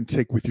that you can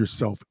take with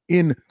yourself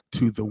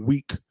into the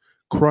week.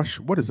 Crush,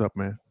 what is up,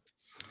 man?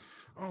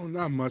 Oh,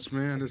 not much,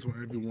 man. I just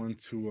want everyone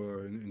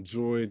to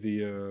enjoy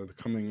the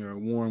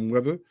coming warm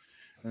weather,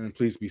 and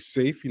please be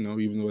safe.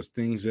 Even though as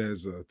things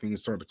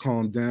start to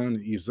calm down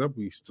and ease up,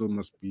 we still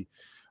must be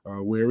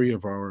wary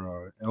of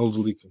our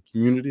elderly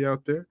community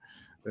out there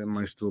that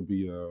might still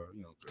be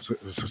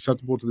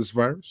susceptible to this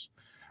virus.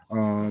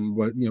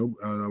 But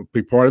a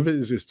big part of it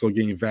is still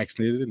getting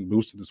vaccinated and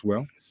boosted as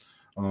well.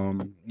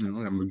 I'm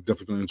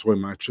definitely going to enjoy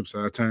my trips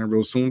out of town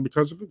real soon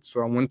because of it.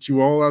 So I want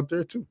you all out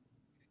there too.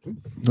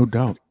 No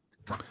doubt.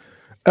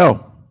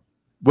 El,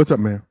 what's up,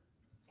 man?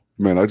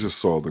 Man, I just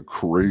saw the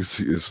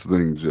craziest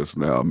thing just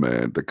now,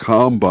 man. The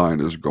combine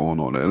is going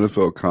on. The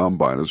NFL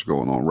combine is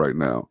going on right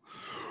now.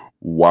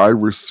 Wide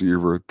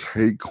receiver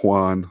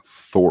Tyquan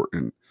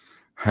Thornton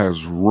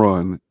has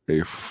run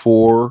a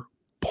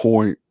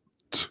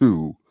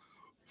 4.2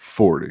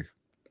 40.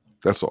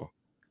 That's all.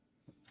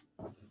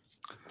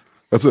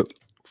 That's it.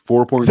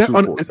 4.2.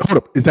 Hold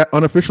up. Is that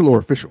unofficial or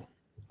official?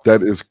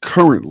 That is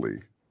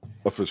currently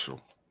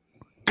official.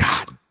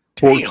 God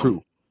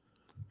damn.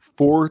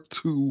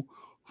 4.2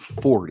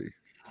 40.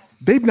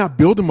 They've not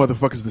building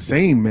motherfuckers the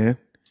same, man.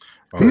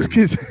 These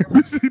kids,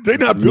 they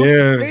not built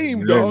the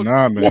same, dog.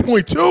 Nah,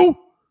 4.2?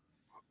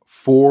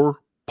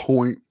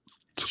 4.2.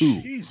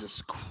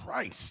 Jesus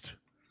Christ.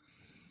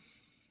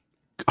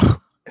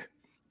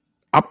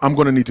 I'm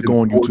going to need to go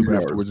on YouTube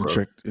afterwards and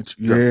check.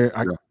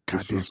 I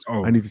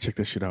need to check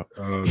that shit out.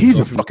 He's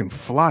a fucking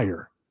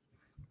flyer.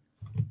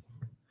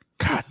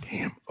 God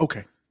damn.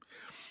 Okay.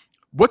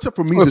 What's up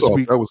for me this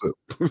week? That was it.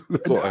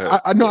 That's all I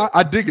had. I know.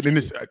 I dig it, and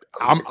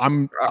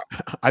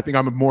I think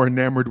I'm more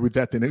enamored with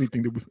that than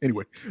anything.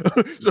 Anyway,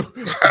 so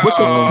what's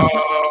up?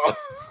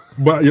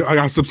 But I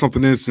got to slip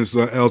something in since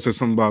El said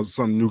something about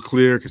some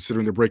nuclear.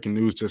 Considering the breaking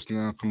news just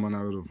now coming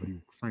out of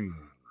Ukraine.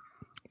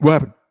 What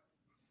happened?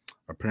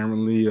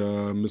 Apparently,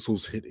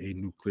 missiles hit a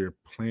nuclear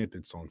plant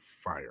that's on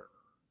fire.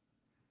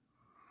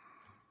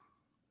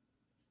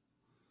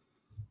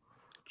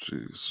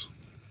 Jeez.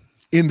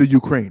 In the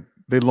Ukraine,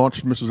 they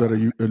launched missiles at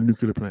a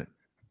nuclear plant.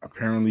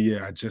 Apparently,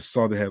 yeah. I just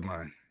saw the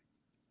headline.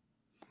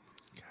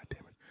 God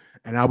damn it.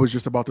 And I was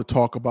just about to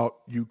talk about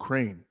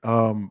Ukraine.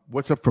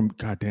 What's up from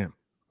goddamn?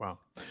 Wow.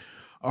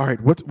 All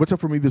right. What's up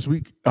for me this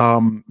week?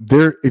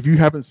 If you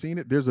haven't seen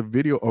it, there's a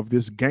video of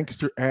this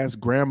gangster ass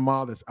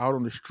grandma that's out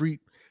on the street,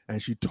 and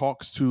she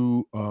talks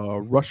to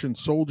a Russian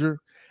soldier,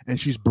 and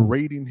she's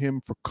berating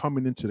him for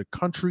coming into the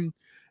country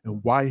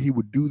and why he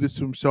would do this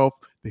to himself,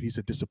 that he's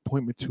a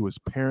disappointment to his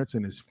parents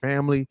and his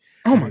family.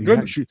 Oh my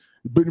goodness.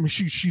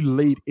 She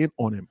laid in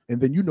on him. And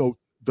then,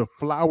 the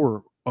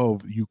flower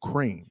of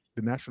Ukraine,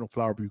 the national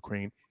flower of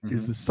Ukraine,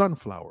 is the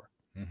sunflower.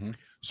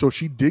 So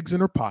she digs in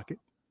her pocket,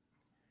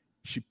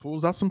 she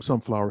pulls out some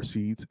sunflower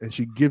seeds, and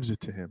she gives it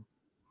to him.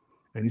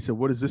 And he said,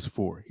 "What is this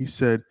for?" He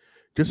said,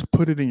 "Just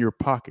put it in your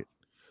pocket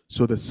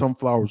so that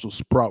sunflowers will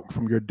sprout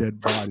from your dead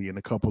body in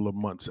a couple of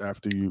months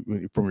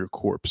from your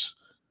corpse."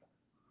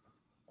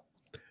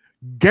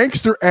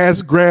 Gangster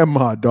ass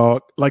grandma,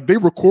 dog. Like, they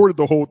recorded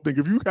the whole thing.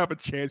 If you have a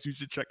chance, you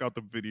should check out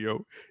the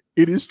video.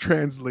 It is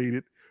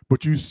translated,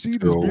 but you see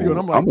this video, and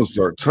I'm like, I'm gonna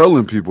start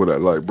telling people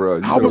that, like, bro,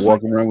 you gotta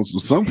walk around with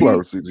some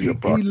sunflower seeds in your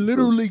pocket.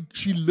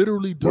 She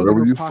literally dug wherever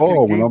in her you pocket,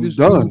 fall when I'm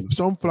done.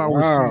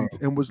 Sunflower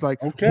seeds, and was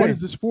like, "What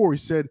is this for?" He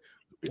said,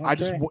 "I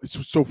just want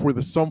so for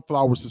the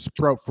sunflowers to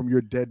sprout from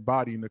your dead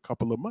body in a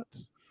couple of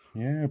months."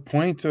 Yeah,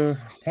 point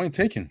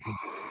taken.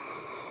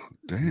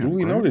 Damn,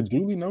 Duly bro.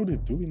 noted.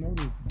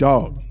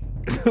 Dog.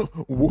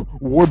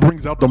 War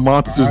brings out the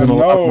monsters I in a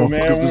lot know, of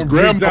man. motherfuckers. War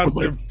Grandma brings out was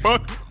the- like,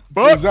 fuck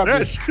brings out that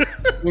the- shit.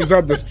 Brings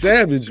out the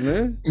savage,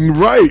 man.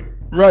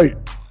 Right.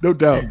 No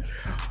doubt.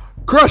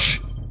 Crush,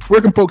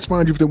 where can folks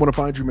find you if they want to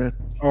find you, man?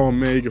 Oh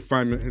man, you can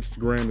find me on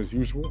Instagram as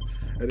usual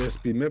at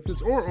SB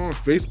Methods, or on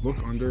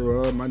Facebook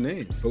under my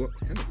name, Philip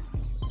Kennedy.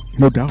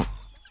 No doubt.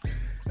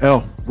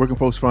 L, where can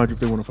folks find you if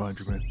they want to find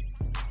you, man?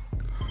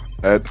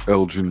 At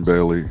Elgin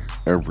Bailey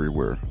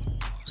everywhere.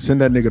 Send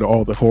that nigga to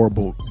all the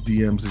horrible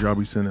DMs that y'all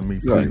be sending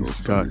me, Y'all ain't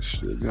please. gonna God. say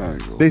shit. Y'all ain't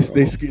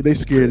gonna They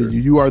scared of you.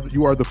 You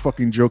are the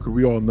fucking Joker.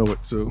 We all know it.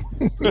 So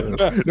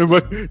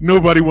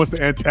nobody wants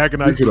to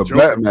antagonize Speaking the of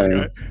Joker.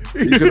 Batman,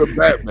 Speaking of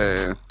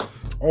Batman,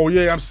 Oh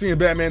yeah, I'm seeing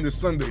Batman this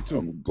Sunday too.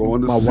 I'm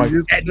going to My see wife-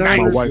 it At night.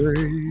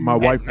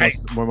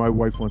 My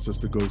wife wants us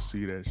to go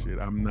see that shit.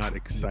 I'm not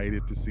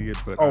excited to see it,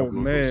 but I Oh will go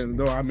man, see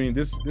no, I mean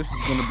this is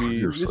gonna be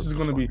You're this such is a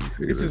gonna be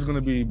fucking this hater. is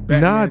gonna be it.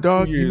 Batman. Nah, 2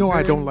 dog. You years know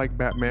I in. don't like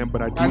Batman,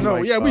 but I do. I know.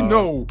 Like, Yeah, we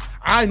know.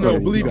 I know. you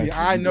Believe me, guys-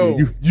 I know.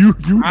 You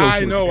know.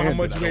 I know how firsthand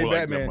much that you I hate don't like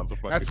that Batman.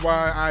 motherfucker. That's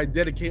why I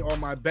dedicate all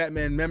my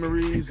Batman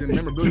memories and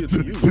memorabilia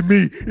to you. to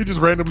me, he just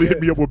randomly hit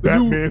me up with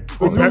Batman.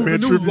 The new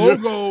trivia.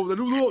 logo, the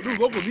new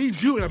logo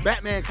needs you in a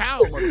Batman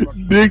cowl,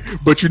 motherfucker. Dig,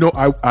 but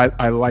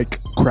I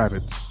like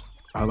Kravitz.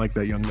 I like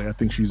that young lady. I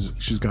think she's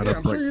got Yeah, a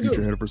I'm bright sure you future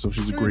do. ahead of her. So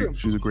she's I'm sure you do.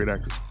 she's a great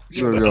actress.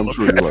 Yeah, I'm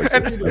sure you like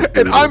it.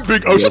 And I'm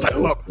Big O. Shut the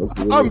hell up. That's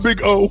what it I'm is.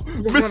 Big O. gonna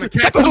run a Mister,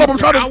 cat shut the hell up.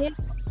 cowl?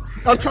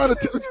 I'm trying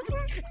to.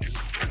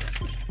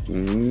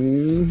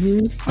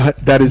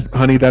 Mhm. That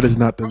is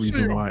not the I'm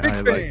reason sure why you're I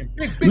a like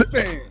big fan. Big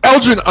fan.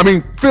 Elgin. I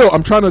mean Phil.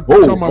 I'm trying to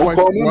Oh, tell my don't wife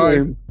call my why.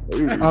 name.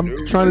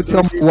 I'm trying to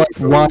tell my wife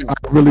why I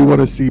really want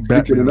to see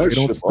Speaking Batman. of that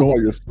Hey, shit,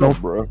 all your stuff,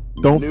 bro.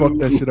 don't fuck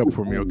that shit up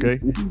for me, okay,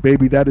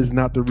 baby? That is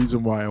not the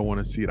reason why I want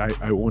to see it.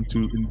 I want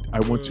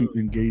to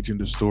engage in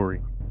the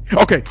story.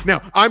 Okay,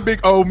 now I'm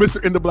Big O,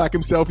 Mr. In the Black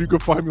himself. You can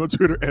find me on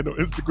Twitter and on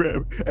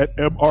Instagram at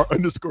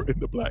MR_In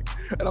the Black.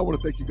 And I want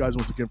to thank you guys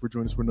once again for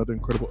joining us for another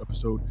incredible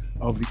episode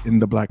of the In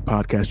the Black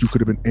podcast. You could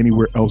have been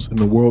anywhere else in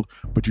the world,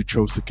 but you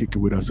chose to kick it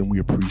with us, and we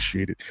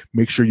appreciate it.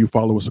 Make sure you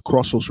follow us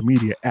across social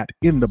media at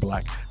In the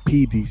Black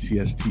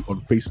PDCST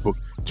on Facebook,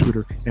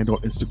 Twitter, and on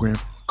Instagram.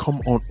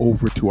 Come on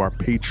over to our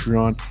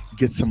Patreon,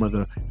 get some of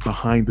the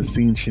behind the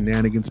scenes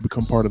shenanigans,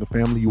 become part of the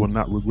family. You will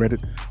not regret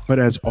it. But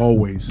as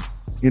always,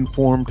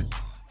 informed,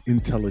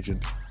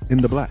 intelligent,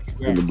 in the black.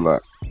 In the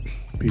black.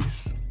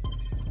 Peace.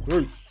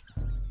 Peace.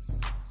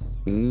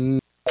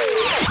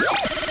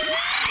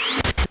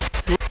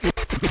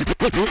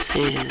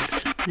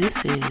 This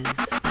is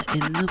the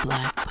In the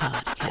Black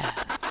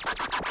podcast.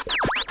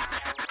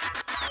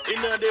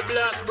 In the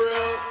black,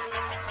 bro.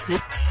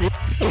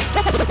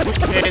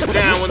 Hands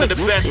down, one of the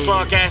best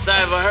podcasts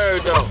I ever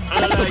heard, though. I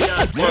don't know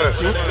y'all word.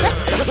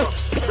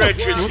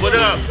 Brethren, what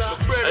up?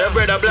 I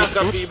brother Black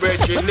up here,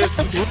 brethren.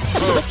 Listen.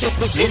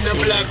 In the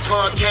Black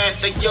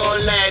podcast, and your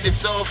lad,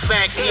 it's all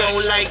facts. You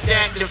don't like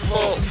that, then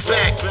fall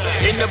back.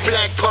 In the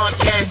Black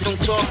podcast, don't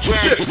talk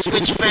trash.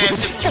 Switch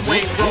fast if you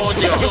ain't raw,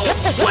 then you're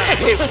whack.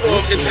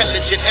 Informed,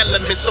 intelligent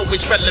elements,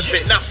 always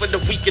relevant. Not for the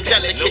weak and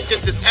delicate.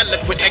 This is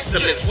eloquent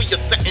excellence. We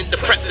are setting the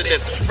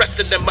precedence. Rest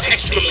of them are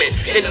excrement.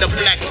 In the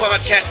Black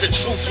podcast, the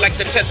truth like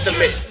the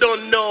testament.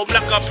 Don't know,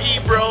 Black up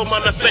here, bro,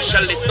 man, a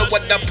specialist. No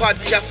other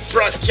podcast,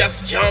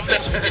 broadcast, can't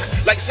mess with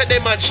this. Like said,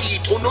 them a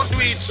cheat, who no do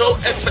it so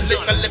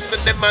effortless. I listen,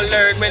 them I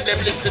learn, when them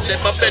listen, them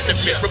I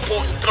benefit.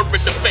 Reporting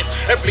current events,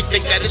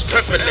 everything that is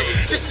prevalent.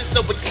 This is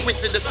so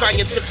exquisite, a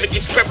scientific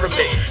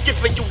experiment.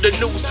 Giving you the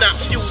news, not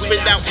views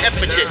without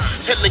evidence.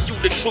 Telling you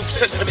the truth,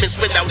 sentiments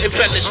without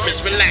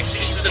embellishments. Relax,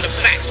 these are the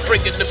facts,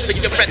 bringing them to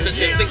your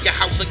residence. In your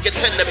house or your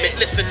tenement,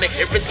 listen to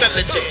hear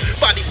intelligence.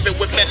 Body filled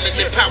with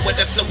melanin power,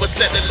 that's so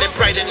unsettling.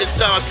 Bright in the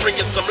stars,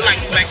 bringing some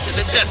light back to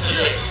the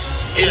desolate.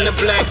 In the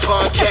Black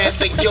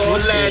podcast, like your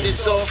lad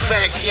is all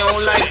facts. You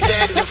don't like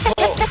that, then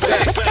fall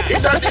back.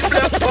 In the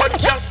Black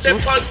podcast, step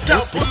on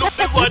top. Who look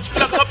watch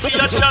Black up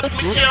you chat,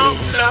 me can't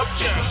flop.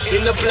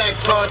 In the black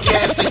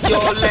podcast, in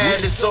your land,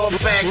 it's all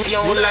facts. You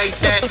don't like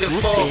that, then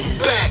fall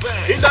back.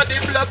 In the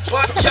black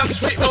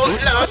podcast, we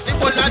outlast. The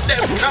one of them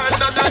can,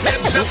 none of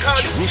them no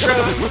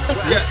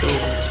contrast.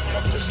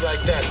 Yeah, it's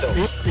like that though.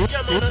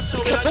 Yeah, man, that's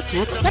so bad.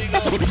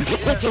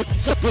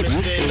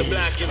 Mr. In the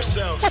black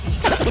himself.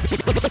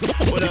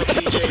 What up,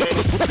 DJ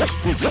Henry?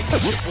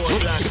 This boy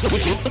Black.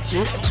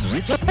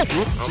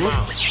 I'm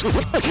out.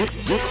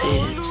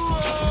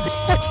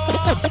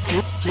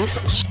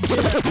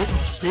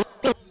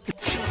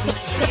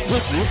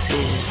 This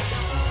is